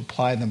things and to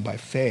apply them by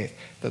faith,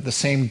 that the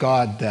same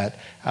God that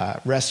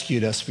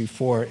rescued us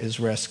before is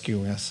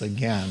rescuing us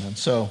again. And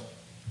so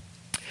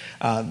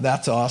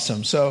that's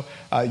awesome. So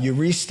you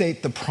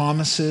restate the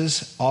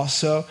promises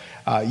also.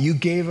 You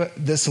gave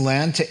this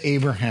land to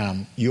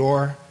Abraham,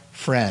 your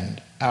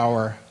friend,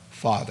 our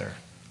father.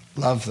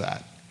 Love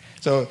that.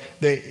 So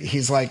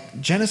he's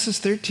like, Genesis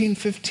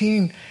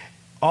 13:15,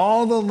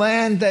 all the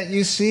land that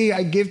you see,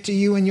 I give to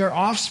you and your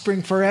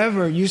offspring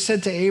forever. You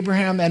said to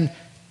Abraham, and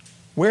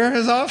we're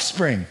his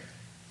offspring.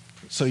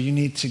 So you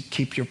need to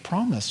keep your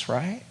promise,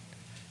 right?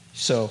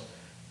 So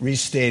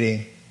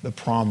restating the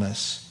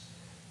promise.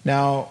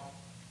 Now,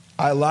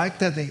 I like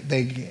that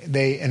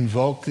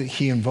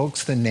he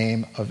invokes the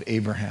name of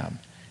Abraham.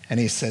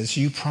 And he says,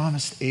 you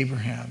promised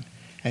Abraham,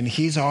 and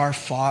he's our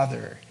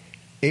father.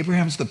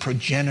 Abraham's the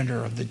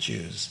progenitor of the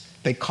Jews.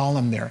 They call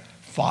him their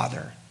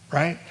father,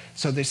 right?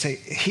 So they say,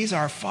 he's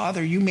our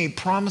father. You made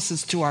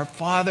promises to our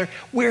father.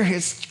 We're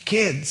his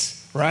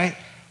kids, right?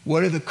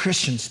 What do the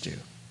Christians do?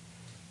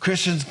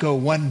 Christians go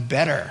one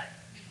better,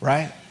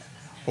 right?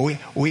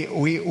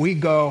 We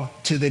go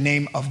to the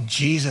name of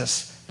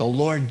Jesus, the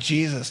Lord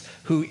Jesus,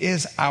 who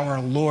is our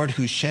Lord,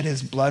 who shed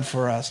his blood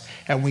for us.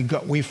 And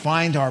we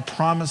find our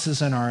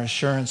promises and our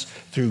assurance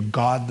through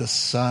God the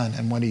Son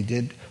and what he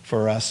did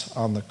for us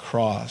on the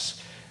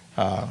cross.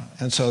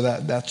 And so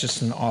that's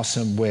just an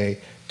awesome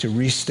way to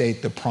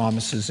restate the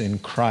promises in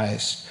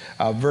Christ.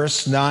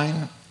 Verse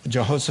 9,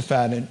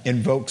 Jehoshaphat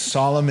invokes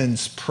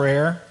Solomon's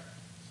prayer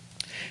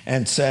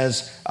and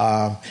says,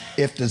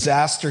 if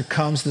disaster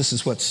comes, this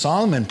is what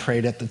Solomon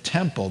prayed at the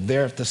temple,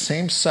 there at the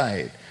same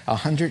site,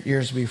 100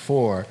 years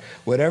before.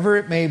 Whatever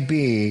it may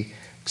be,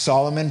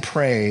 Solomon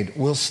prayed,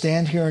 we'll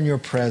stand here in your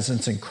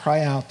presence and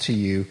cry out to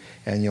you,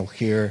 and you'll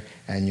hear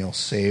and you'll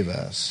save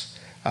us.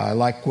 I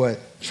like what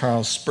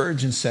Charles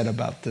Spurgeon said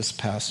about this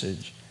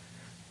passage.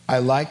 I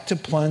like to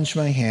plunge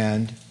my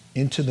hand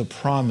into the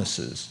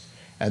promises,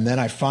 and then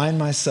I find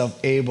myself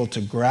able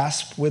to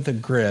grasp with a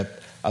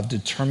grip of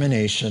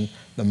determination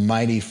the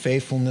mighty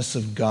faithfulness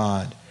of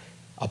God.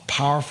 A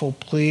powerful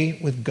plea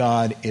with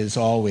God is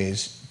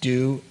always,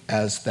 do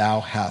as thou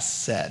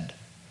hast said.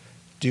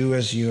 Do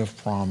as you have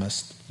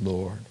promised,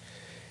 Lord.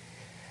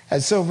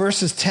 And so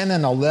verses 10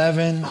 and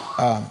 11,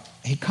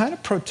 he kind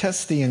of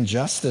protests the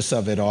injustice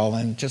of it all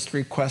and just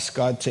requests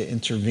God to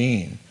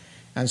intervene.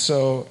 And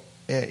so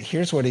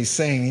here's what he's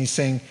saying. He's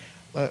saying,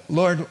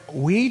 Lord,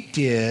 we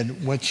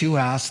did what you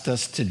asked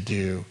us to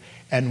do,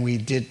 and we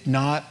did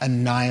not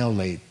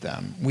annihilate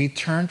them. We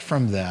turned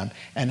from them.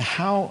 And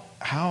how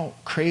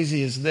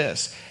crazy is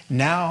this?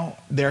 Now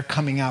they're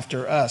coming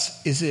after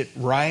us. Is it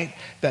right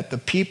that the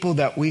people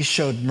that we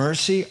showed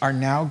mercy are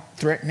now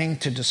threatening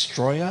to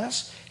destroy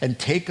us and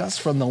take us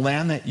from the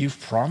land that you've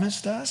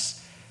promised us?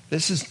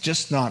 This is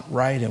just not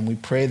right, and we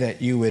pray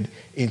that you would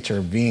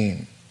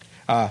intervene.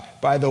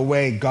 By the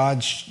way,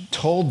 God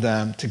told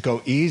them to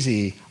go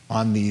easy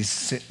on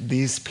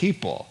these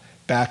people.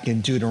 Back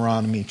in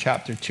Deuteronomy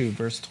chapter 2,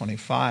 verse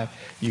 25,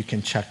 you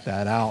can check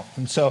that out.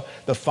 And so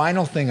the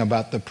final thing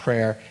about the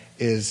prayer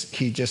is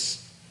he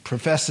just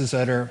professes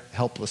utter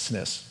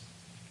helplessness.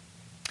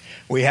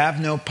 We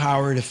have no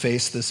power to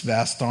face this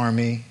vast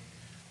army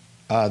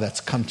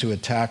that's come to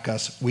attack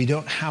us. We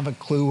don't have a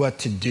clue what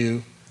to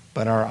do,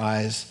 but our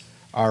eyes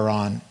are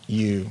on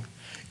you.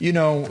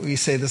 We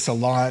say this a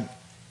lot.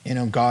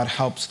 God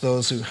helps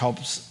those who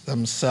helps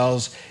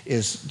themselves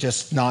is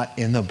just not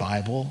in the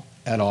Bible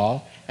at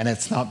all, and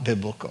it's not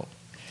biblical.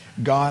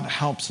 God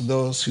helps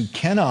those who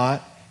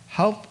cannot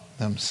help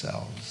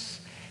themselves.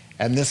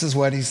 And this is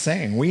what he's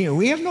saying.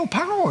 We have no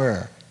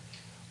power.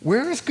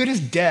 We're as good as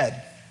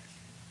dead.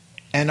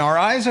 And our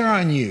eyes are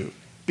on you,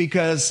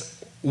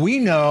 because we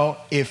know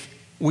if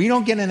we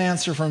don't get an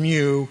answer from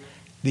you,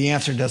 the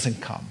answer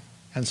doesn't come.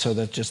 And so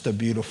that's just a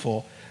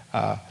beautiful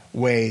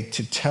way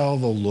to tell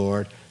the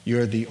Lord,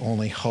 you're the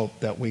only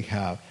hope that we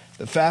have.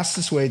 The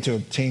fastest way to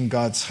obtain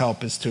God's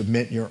help is to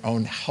admit your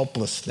own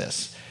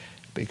helplessness,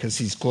 because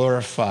he's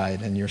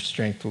glorified and your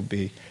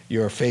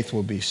faith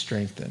will be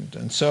strengthened.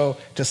 And so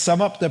to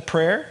sum up the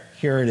prayer,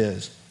 here it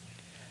is.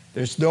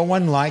 There's no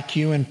one like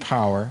you in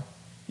power.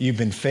 You've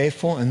been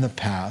faithful in the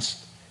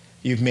past.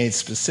 You've made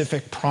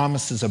specific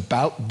promises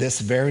about this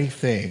very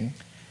thing.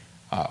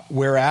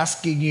 We're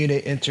asking you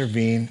to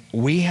intervene.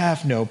 We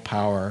have no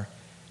power.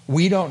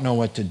 We don't know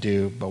what to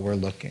do, but we're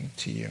looking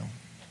to you.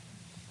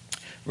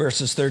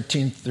 Verses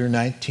 13 through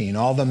 19.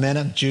 All the men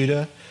of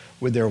Judah,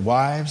 with their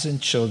wives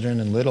and children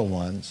and little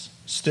ones,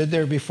 stood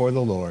there before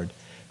the Lord.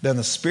 Then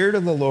the Spirit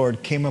of the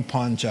Lord came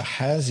upon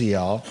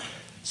Jahaziel,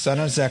 son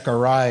of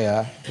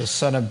Zechariah, the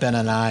son of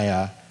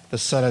Benaniah, the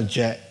son of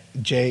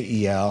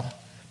Jael,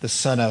 the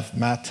son of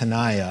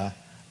Mattaniah,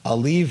 a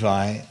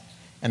Levite,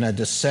 and a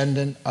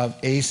descendant of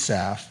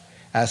Asaph,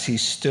 as he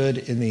stood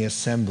in the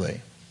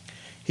assembly.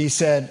 He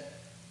said,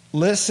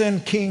 "Listen,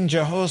 King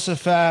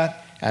Jehoshaphat,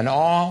 and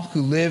all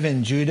who live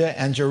in Judah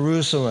and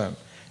Jerusalem.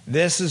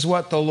 This is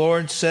what the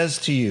Lord says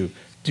to you.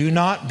 Do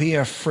not be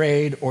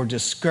afraid or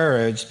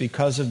discouraged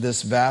because of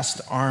this vast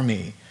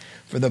army,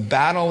 for the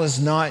battle is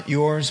not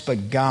yours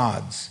but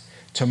God's.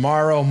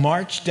 Tomorrow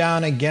march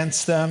down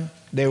against them.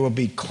 They will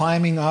be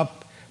climbing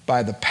up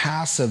by the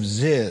pass of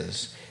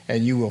Ziz,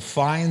 and you will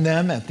find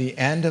them at the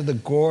end of the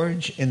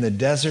gorge in the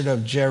desert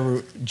of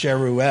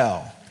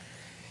Jeruel.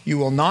 You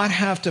will not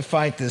have to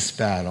fight this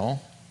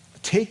battle.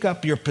 Take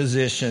up your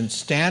position,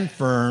 stand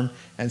firm,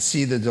 and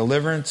see the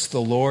deliverance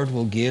the Lord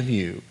will give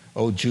you,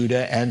 O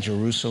Judah and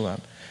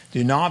Jerusalem.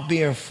 Do not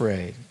be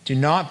afraid. Do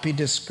not be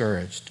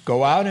discouraged.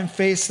 Go out and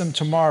face them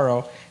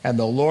tomorrow, and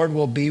the Lord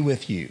will be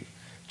with you."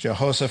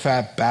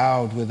 Jehoshaphat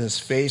bowed with his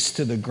face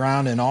to the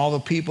ground, and all the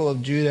people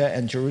of Judah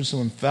and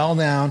Jerusalem fell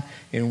down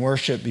in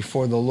worship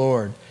before the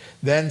Lord.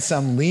 Then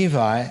some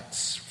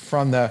Levites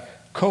from the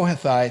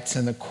Kohathites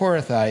and the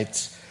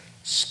Korathites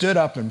stood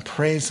up and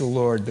praised the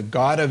Lord, the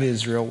God of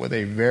Israel, with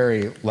a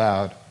very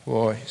loud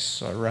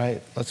voice. All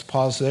right, let's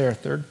pause there.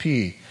 Third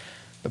P,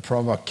 the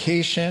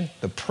provocation,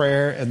 the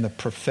prayer, and the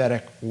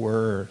prophetic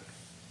word.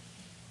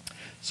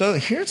 So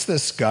here's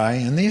this guy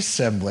in the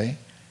assembly,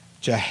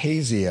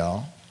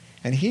 Jahaziel,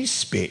 and he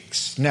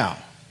speaks. Now,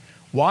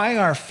 why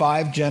are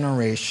 5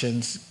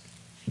 generations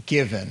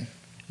given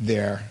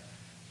there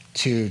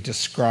to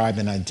describe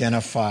and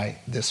identify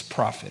this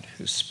prophet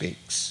who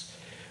speaks?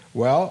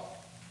 Well,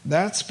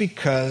 that's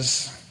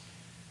because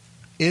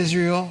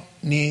Israel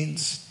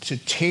needs to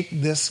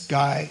take this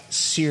guy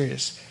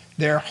serious.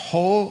 Their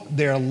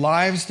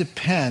lives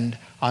depend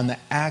on the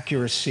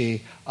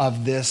accuracy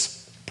of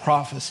this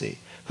prophecy.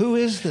 Who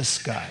is this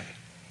guy?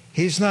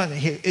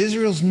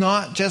 Israel's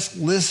not just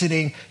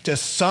listening to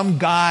some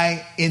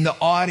guy in the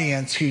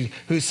audience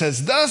who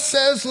says, "Thus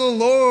says the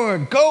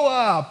Lord, go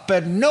up,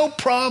 and no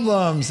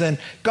problems, and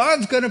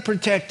God's going to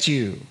protect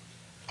you."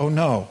 Oh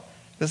no,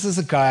 this is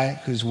a guy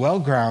who's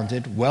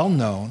well-grounded,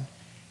 well-known.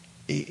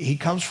 He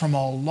comes from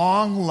a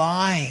long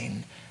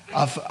line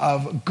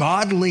of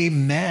godly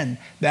men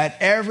that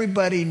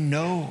everybody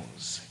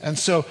knows. And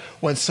so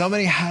when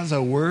somebody has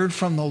a word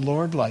from the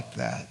Lord like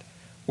that,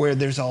 where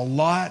there's a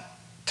lot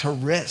to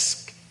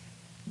risk,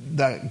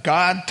 the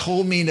God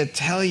told me to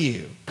tell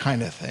you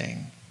kind of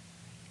thing,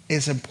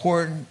 it's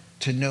important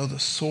to know the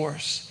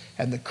source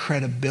and the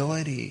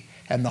credibility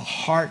and the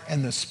heart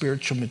and the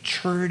spiritual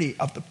maturity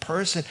of the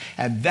person.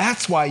 And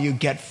that's why you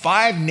get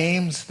 5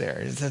 names there.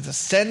 It's a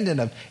descendant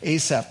of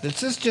Asaph.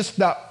 This is just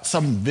not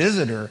some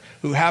visitor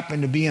who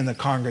happened to be in the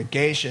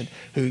congregation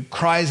who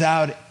cries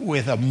out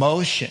with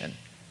emotion,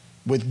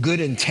 with good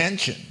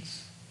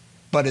intentions,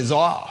 but is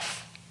off.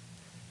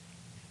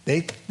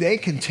 They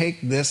can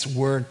take this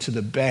word to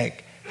the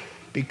bank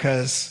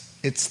because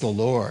it's the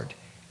Lord,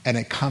 and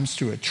it comes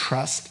through a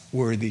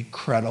trustworthy,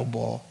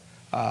 credible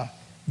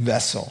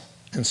vessel.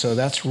 And so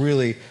that's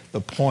really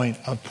the point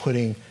of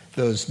putting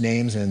those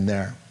names in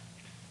there.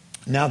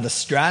 Now the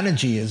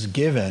strategy is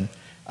given.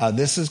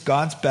 This is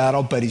God's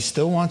battle, but he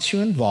still wants you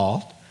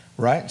involved,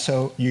 right?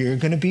 So you're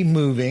going to be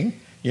moving.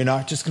 You're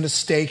not just going to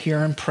stay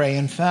here and pray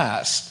and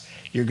fast.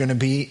 You're going to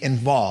be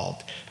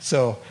involved.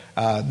 So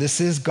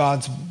this is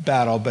God's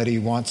battle, but he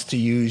wants to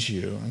use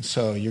you. And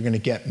so you're going to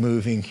get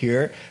moving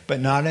here, but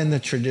not in the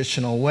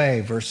traditional way.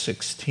 Verse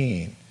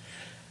 16.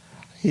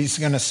 He's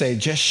going to say,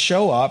 just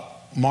show up.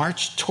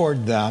 March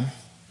toward them,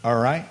 all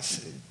right?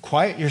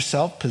 Quiet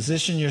yourself,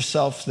 position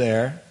yourself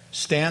there,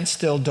 stand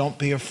still, don't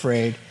be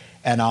afraid,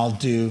 and I'll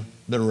do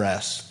the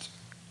rest.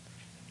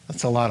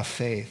 That's a lot of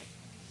faith.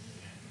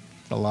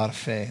 A lot of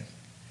faith.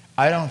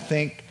 I don't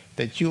think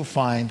that you'll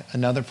find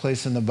another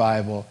place in the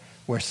Bible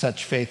where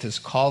such faith is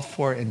called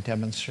for and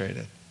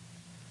demonstrated.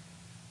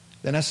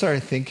 Then I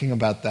started thinking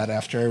about that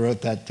after I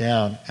wrote that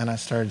down, and I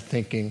started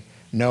thinking,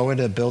 Noah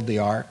to build the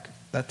ark,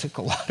 that took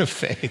a lot of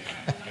faith.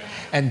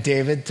 And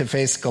David to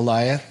face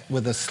Goliath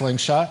with a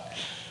slingshot,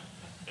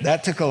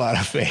 that took a lot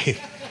of faith.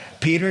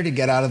 Peter to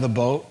get out of the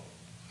boat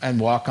and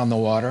walk on the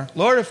water.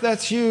 Lord, if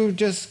that's you,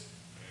 just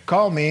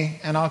call me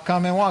and I'll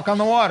come and walk on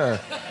the water.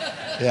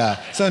 Yeah,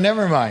 so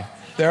never mind.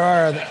 There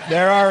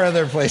are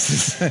other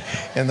places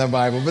in the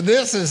Bible, but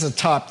this is a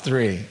top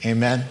 3.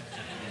 Amen.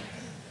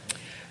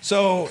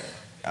 So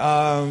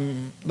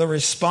the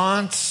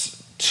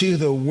response to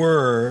the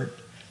word,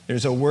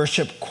 there's a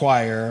worship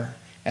choir,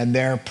 and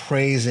they're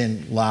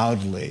praising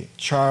loudly.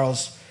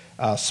 Charles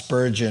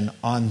Spurgeon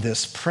on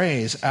this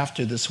praise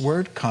after this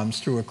word comes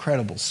through a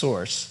credible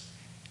source,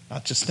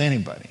 not just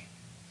anybody.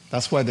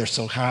 That's why they're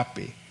so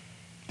happy.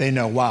 They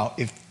know, wow,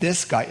 if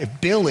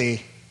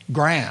Billy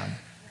Graham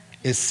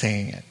is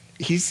saying it,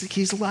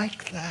 he's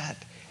like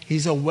that.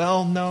 He's a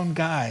well-known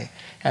guy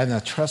and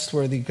a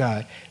trustworthy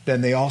guy.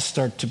 Then they all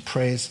start to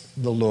praise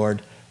the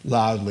Lord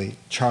loudly.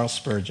 Charles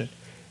Spurgeon.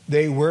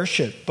 They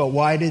worshiped, but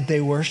why did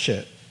they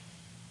worship?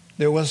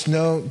 There was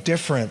no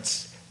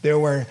difference. They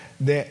were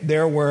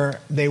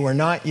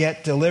not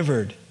yet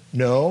delivered.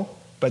 No,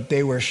 but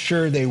they were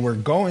sure they were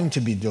going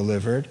to be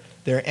delivered.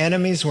 Their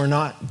enemies were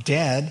not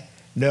dead.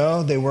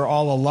 No, they were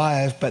all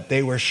alive, but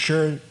they were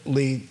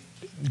surely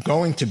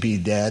going to be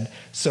dead,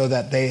 so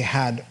that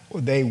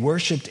they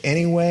worshiped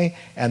anyway,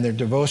 and their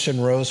devotion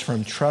rose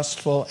from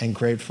trustful and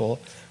grateful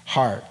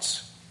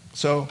hearts.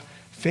 So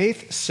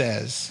faith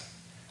says,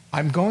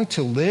 I'm going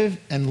to live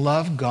and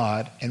love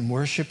God and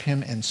worship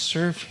him and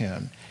serve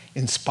him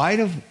in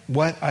spite of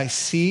what I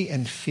see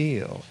and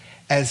feel,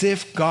 as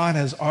if God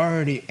has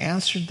already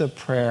answered the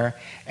prayer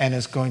and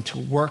is going to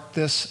work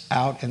this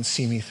out and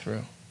see me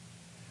through.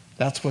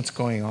 That's what's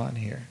going on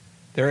here.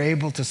 They're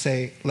able to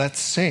say, let's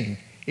sing,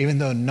 even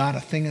though not a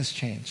thing has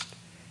changed,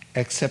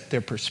 except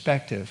their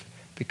perspective,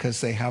 because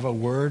they have a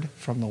word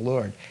from the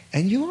Lord.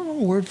 And you have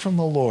a word from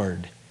the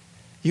Lord.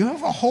 You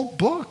have a whole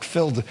book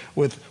filled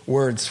with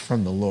words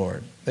from the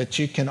Lord that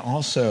you can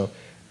also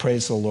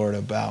praise the Lord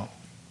about.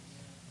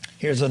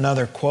 Here's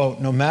another quote.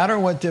 No matter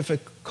what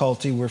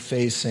difficulty we're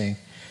facing,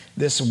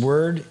 this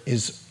word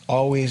is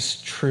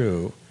always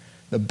true.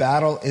 The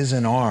battle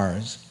isn't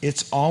ours.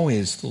 It's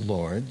always the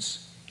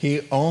Lord's.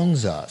 He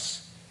owns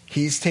us.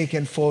 He's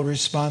taken full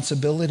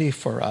responsibility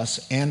for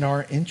us and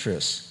our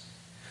interests.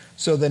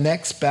 So the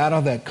next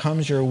battle that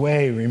comes your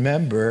way,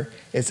 remember,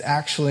 it's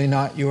actually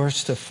not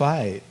yours to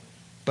fight,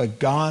 but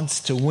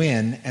God's to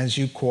win as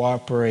you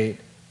cooperate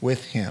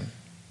with him.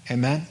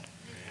 Amen?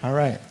 All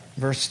right,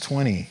 verse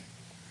 20.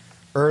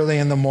 Early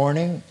in the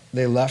morning,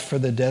 they left for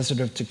the desert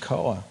of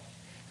Tekoa.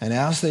 And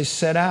as they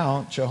set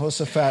out,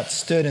 Jehoshaphat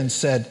stood and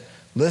said,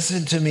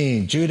 listen to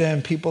me, Judah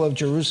and people of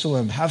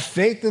Jerusalem. Have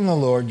faith in the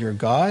Lord your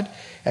God,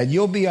 and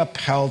you'll be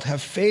upheld.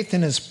 Have faith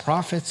in his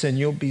prophets, and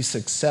you'll be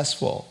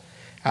successful.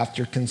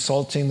 After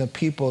consulting the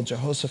people,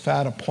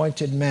 Jehoshaphat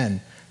appointed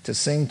men to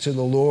sing to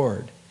the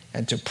Lord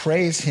and to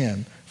praise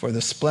him for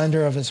the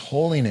splendor of his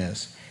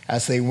holiness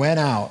as they went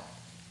out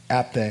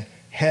at the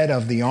head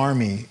of the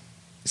army,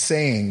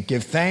 saying,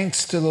 give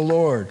thanks to the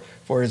Lord,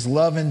 for his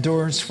love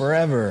endures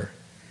forever.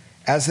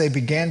 As they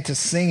began to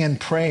sing and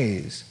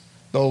praise,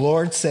 the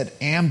Lord set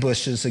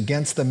ambushes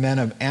against the men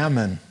of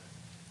Ammon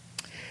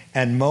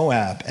and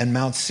Moab and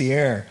Mount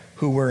Seir,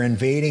 who were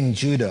invading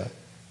Judah,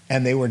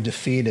 and they were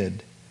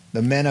defeated.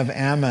 The men of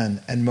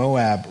Ammon and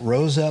Moab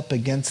rose up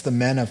against the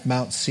men of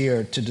Mount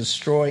Seir to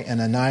destroy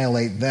and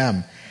annihilate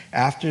them.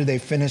 After they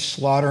finished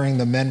slaughtering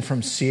the men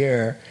from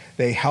Seir,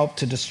 they helped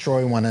to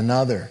destroy one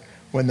another.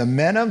 When the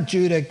men of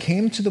Judah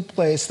came to the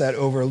place that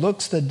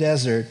overlooks the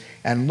desert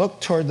and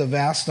looked toward the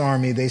vast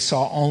army, they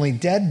saw only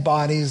dead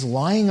bodies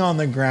lying on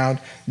the ground.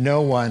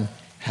 No one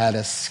had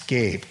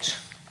escaped.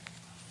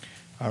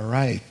 All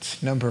right,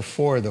 number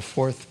 4, the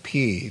fourth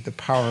P, the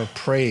power of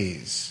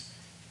praise.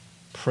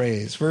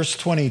 Praise. Verse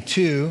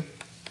 22.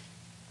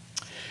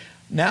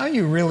 Now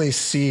you really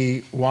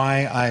see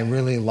why I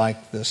really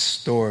like this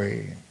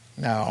story.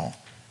 Now,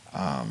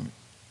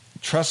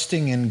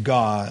 trusting in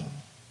God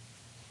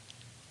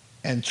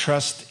and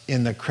trust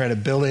in the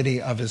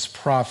credibility of his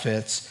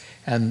prophets,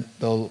 and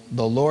the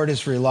Lord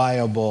is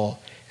reliable,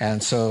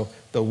 and so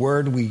the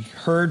word we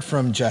heard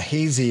from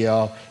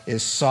Jahaziel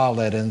is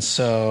solid, and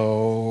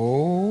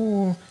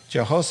so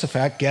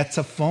Jehoshaphat gets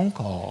a phone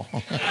call.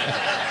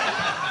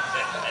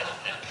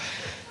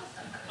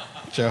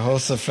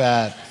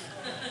 Jehoshaphat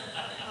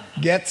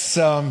gets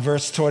some,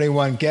 verse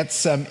 21, gets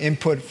some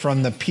input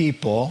from the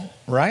people,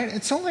 right?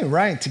 It's only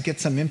right to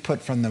get some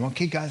input from them.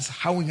 Okay, guys,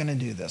 how are we going to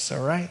do this,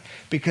 all right?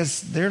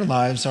 Because their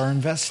lives are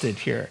invested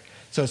here.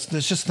 So it's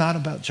just not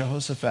about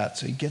Jehoshaphat.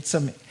 So he gets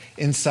some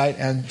insight.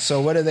 And so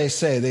what do? They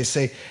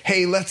say,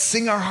 hey, let's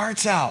sing our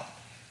hearts out.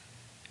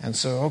 And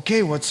so,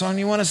 okay, what song do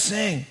you want to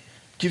sing?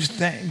 Give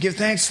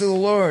thanks to the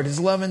Lord. His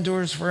love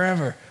endures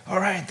forever. All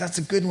right, that's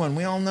a good one.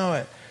 We all know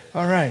it.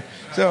 All right.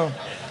 So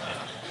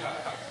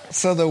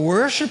the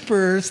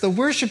worshipers, the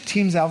worship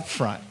team's out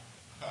front,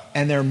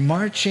 and they're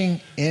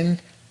marching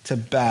into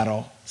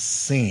battle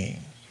singing.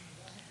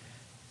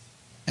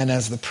 And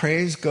as the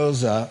praise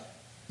goes up,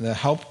 the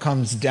help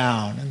comes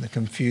down and the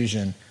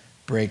confusion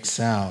breaks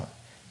out.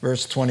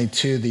 Verse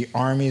 22, the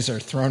armies are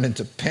thrown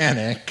into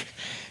panic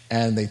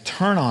and they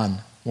turn on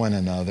one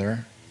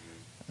another.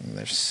 And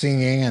they're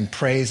singing and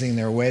praising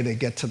their way. They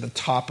get to the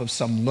top of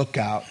some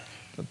lookout,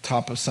 the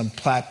top of some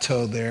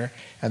plateau there,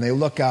 and they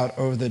look out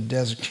over the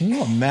desert. Can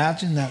you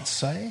imagine that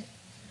sight?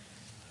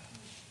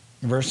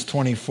 Verse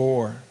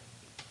 24,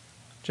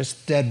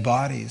 just dead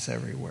bodies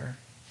everywhere.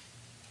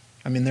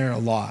 I mean, there are a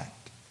lot.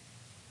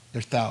 There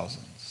are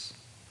thousands.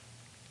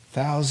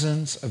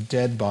 Thousands of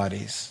dead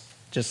bodies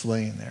just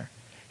laying there.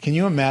 Can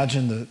you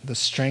imagine the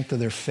strength of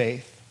their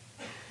faith?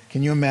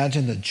 Can you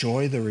imagine the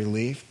joy, the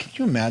relief? Can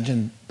you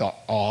imagine the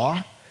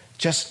awe?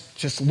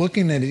 Just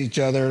looking at each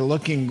other,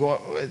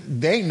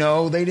 they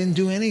know they didn't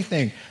do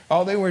anything.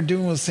 All they were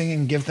doing was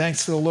singing, give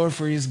thanks to the Lord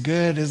for he's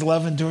good, his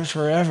love endures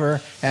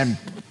forever, and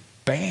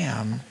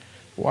bam,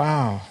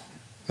 wow,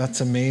 that's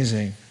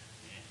amazing.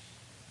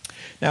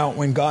 Now,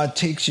 when God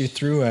takes you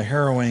through a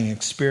harrowing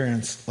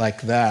experience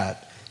like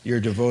that, your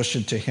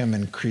devotion to him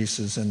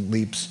increases and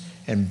leaps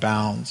and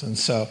bounds. And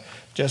so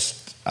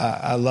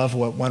I love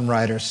what one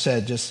writer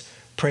said, just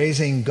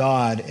praising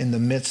God in the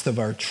midst of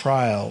our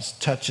trials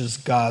touches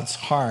God's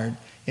heart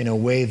in a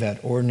way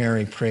that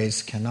ordinary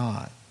praise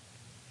cannot.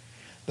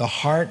 The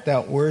heart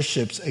that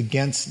worships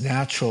against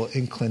natural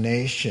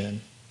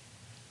inclination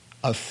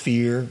of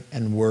fear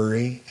and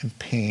worry and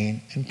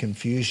pain and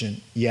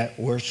confusion, yet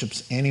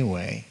worships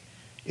anyway,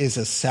 is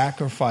a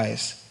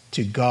sacrifice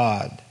to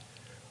God,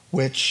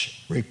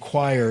 which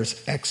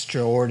requires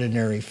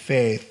extraordinary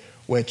faith,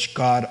 which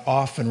God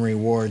often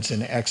rewards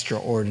in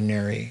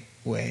extraordinary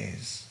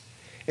ways.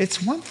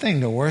 It's one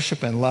thing to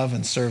worship and love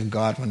and serve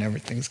God when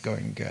everything's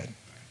going good,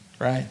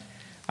 right?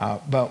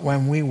 But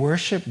when we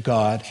worship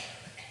God,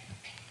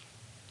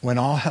 when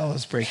all hell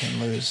is breaking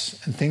loose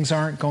and things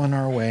aren't going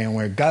our way and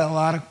we've got a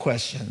lot of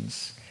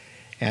questions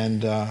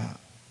and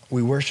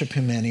we worship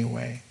him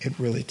anyway, it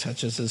really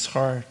touches his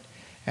heart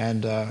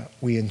and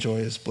we enjoy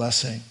his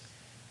blessing.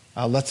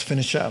 Let's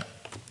finish up.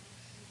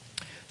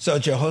 So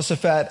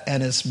Jehoshaphat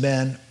and his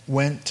men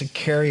went to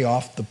carry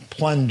off the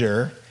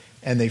plunder,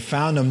 and they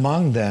found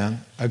among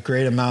them a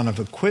great amount of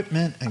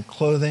equipment and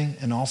clothing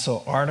and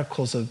also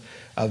articles of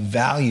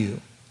value,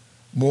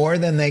 more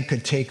than they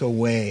could take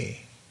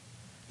away.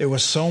 There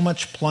was so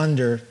much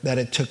plunder that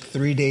it took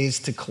 3 days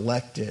to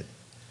collect it.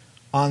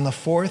 On the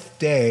fourth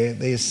day,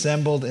 they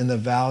assembled in the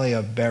valley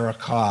of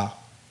Berakah,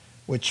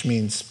 which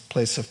means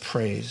place of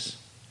praise,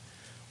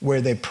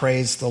 where they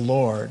praised the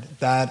Lord.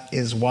 That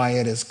is why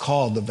it is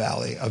called the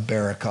valley of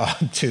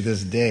Berakah to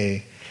this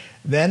day.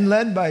 Then,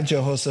 led by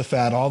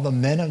Jehoshaphat, all the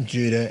men of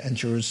Judah and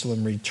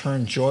Jerusalem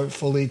returned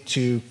joyfully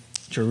to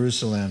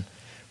Jerusalem,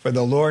 for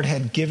the Lord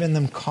had given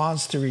them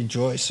cause to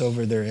rejoice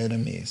over their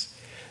enemies.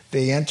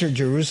 They entered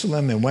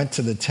Jerusalem and went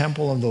to the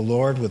temple of the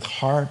Lord with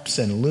harps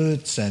and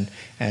lutes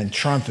and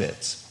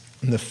trumpets.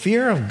 And the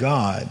fear of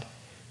God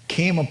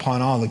came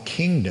upon all the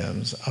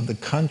kingdoms of the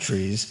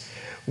countries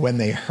when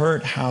they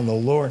heard how the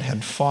Lord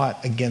had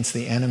fought against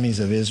the enemies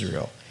of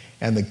Israel.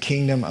 And the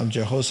kingdom of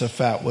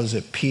Jehoshaphat was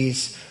at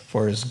peace,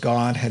 for his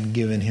God had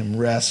given him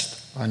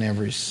rest on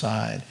every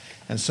side.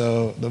 And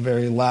so the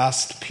very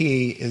last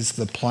P is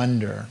the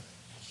plunder.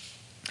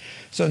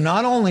 So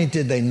not only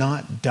did they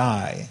not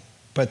die,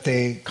 but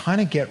they kind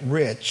of get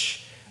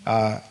rich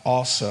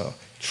also,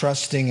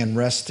 trusting and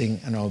resting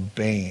and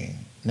obeying.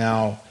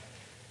 Now,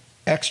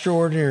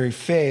 extraordinary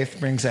faith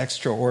brings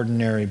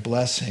extraordinary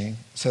blessing.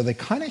 So they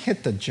kind of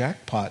hit the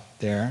jackpot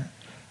there,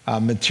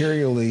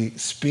 materially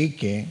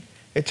speaking.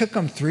 It took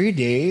them 3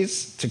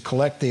 days to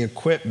collect the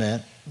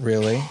equipment,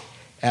 really,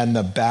 and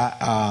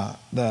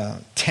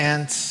the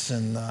tents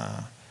and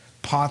the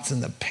pots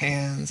and the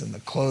pans and the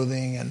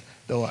clothing and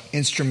the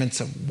instruments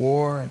of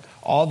war and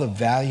all the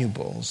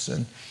valuables.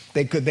 And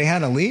they had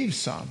to leave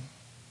some,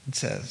 it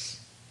says,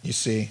 you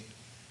see.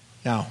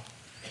 Now,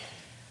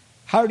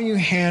 how do you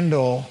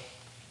handle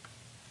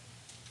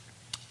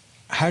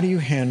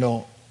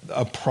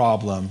a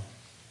problem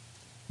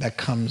that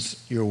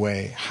comes your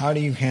way? How do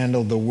you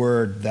handle the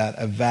word that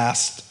a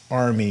vast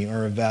army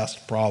or a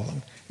vast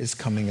problem is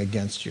coming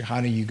against you?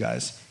 How do you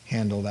guys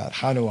handle that?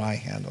 How do I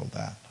handle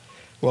that?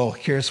 Well,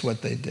 here's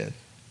what they did.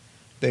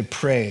 They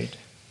prayed,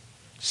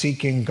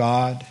 seeking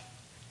God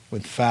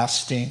with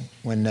fasting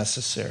when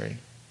necessary.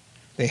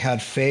 They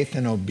had faith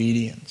and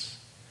obedience,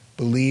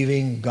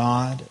 believing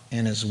God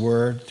and his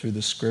word through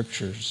the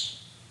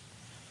scriptures.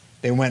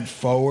 They went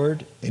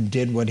forward and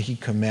did what he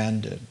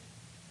commanded.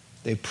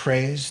 They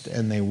praised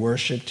and they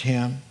worshiped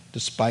him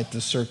despite the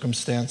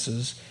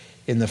circumstances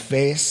in the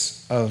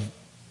face of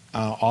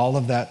all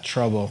of that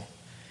trouble.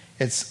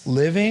 It's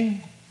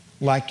living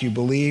like you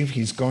believe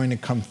he's going to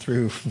come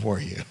through for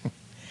you.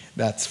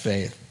 That's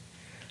faith.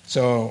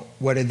 So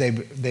what did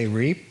they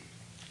reap?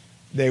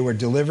 They were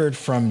delivered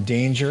from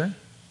danger.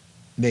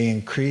 They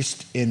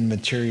increased in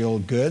material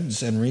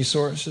goods and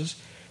resources.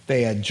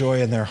 They had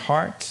joy in their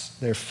hearts.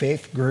 Their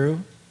faith grew.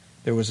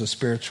 There was a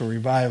spiritual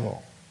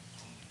revival.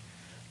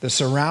 The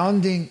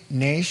surrounding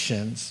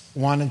nations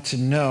wanted to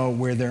know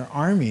where their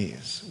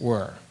armies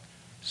were.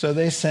 So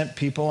they sent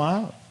people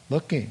out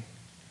looking.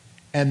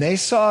 And they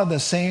saw the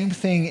same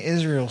thing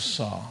Israel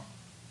saw.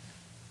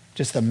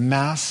 Just a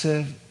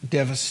massive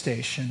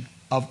devastation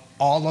of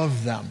all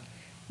of them.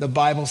 The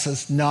Bible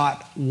says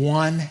not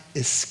one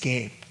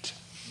escaped.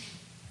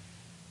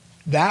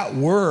 That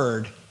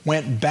word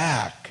went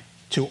back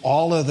to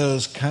all of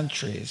those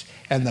countries,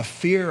 and the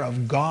fear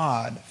of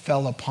God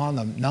fell upon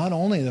them. Not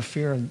only the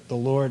fear of the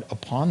Lord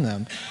upon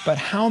them, but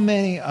how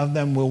many of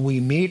them will we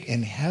meet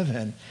in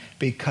heaven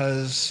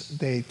because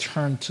they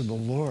turned to the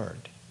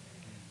Lord?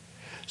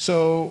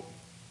 So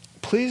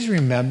please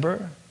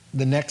remember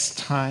the next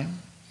time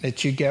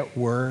that you get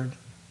word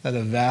that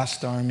a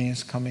vast army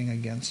is coming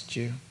against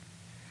you.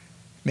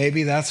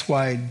 Maybe that's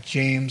why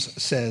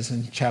James says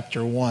in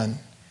chapter 1,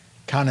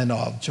 count it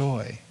all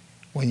joy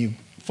when you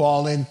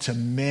fall into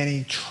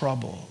many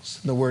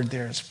troubles. The word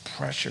there is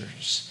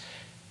pressures.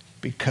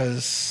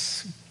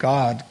 because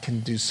God can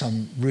do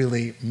some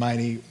really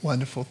mighty,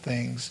 wonderful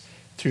things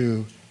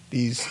through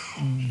these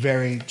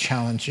very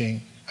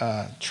challenging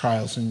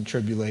trials and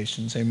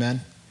tribulations.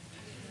 Amen?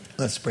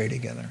 Let's pray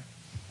together.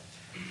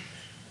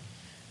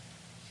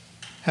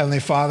 Heavenly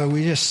Father,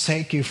 we just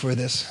thank you for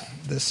this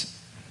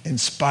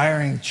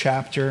inspiring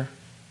chapter,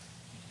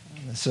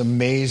 this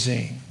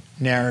amazing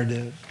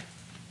narrative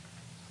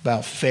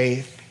about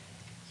faith,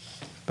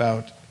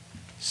 about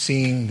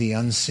seeing the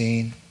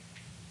unseen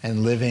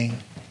and living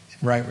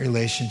in right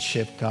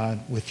relationship, God,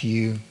 with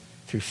you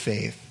through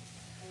faith.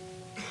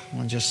 I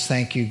want to just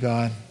thank you,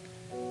 God,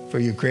 for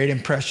your great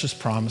and precious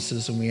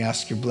promises, and we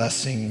ask your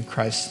blessing in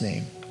Christ's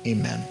name.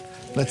 Amen.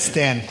 Let's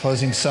stand.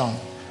 Closing song.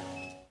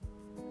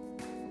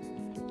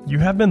 You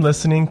have been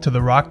listening to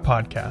The Rock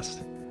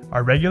Podcast.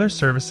 Our regular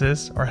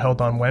services are held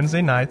on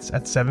Wednesday nights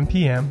at 7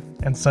 p.m.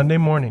 and Sunday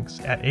mornings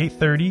at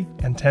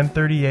 8:30 and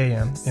 10:30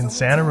 a.m. in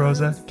Santa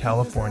Rosa,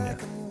 California.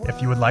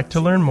 If you would like to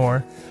learn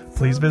more,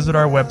 please visit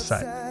our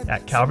website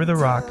at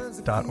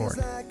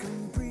calvarytherock.org.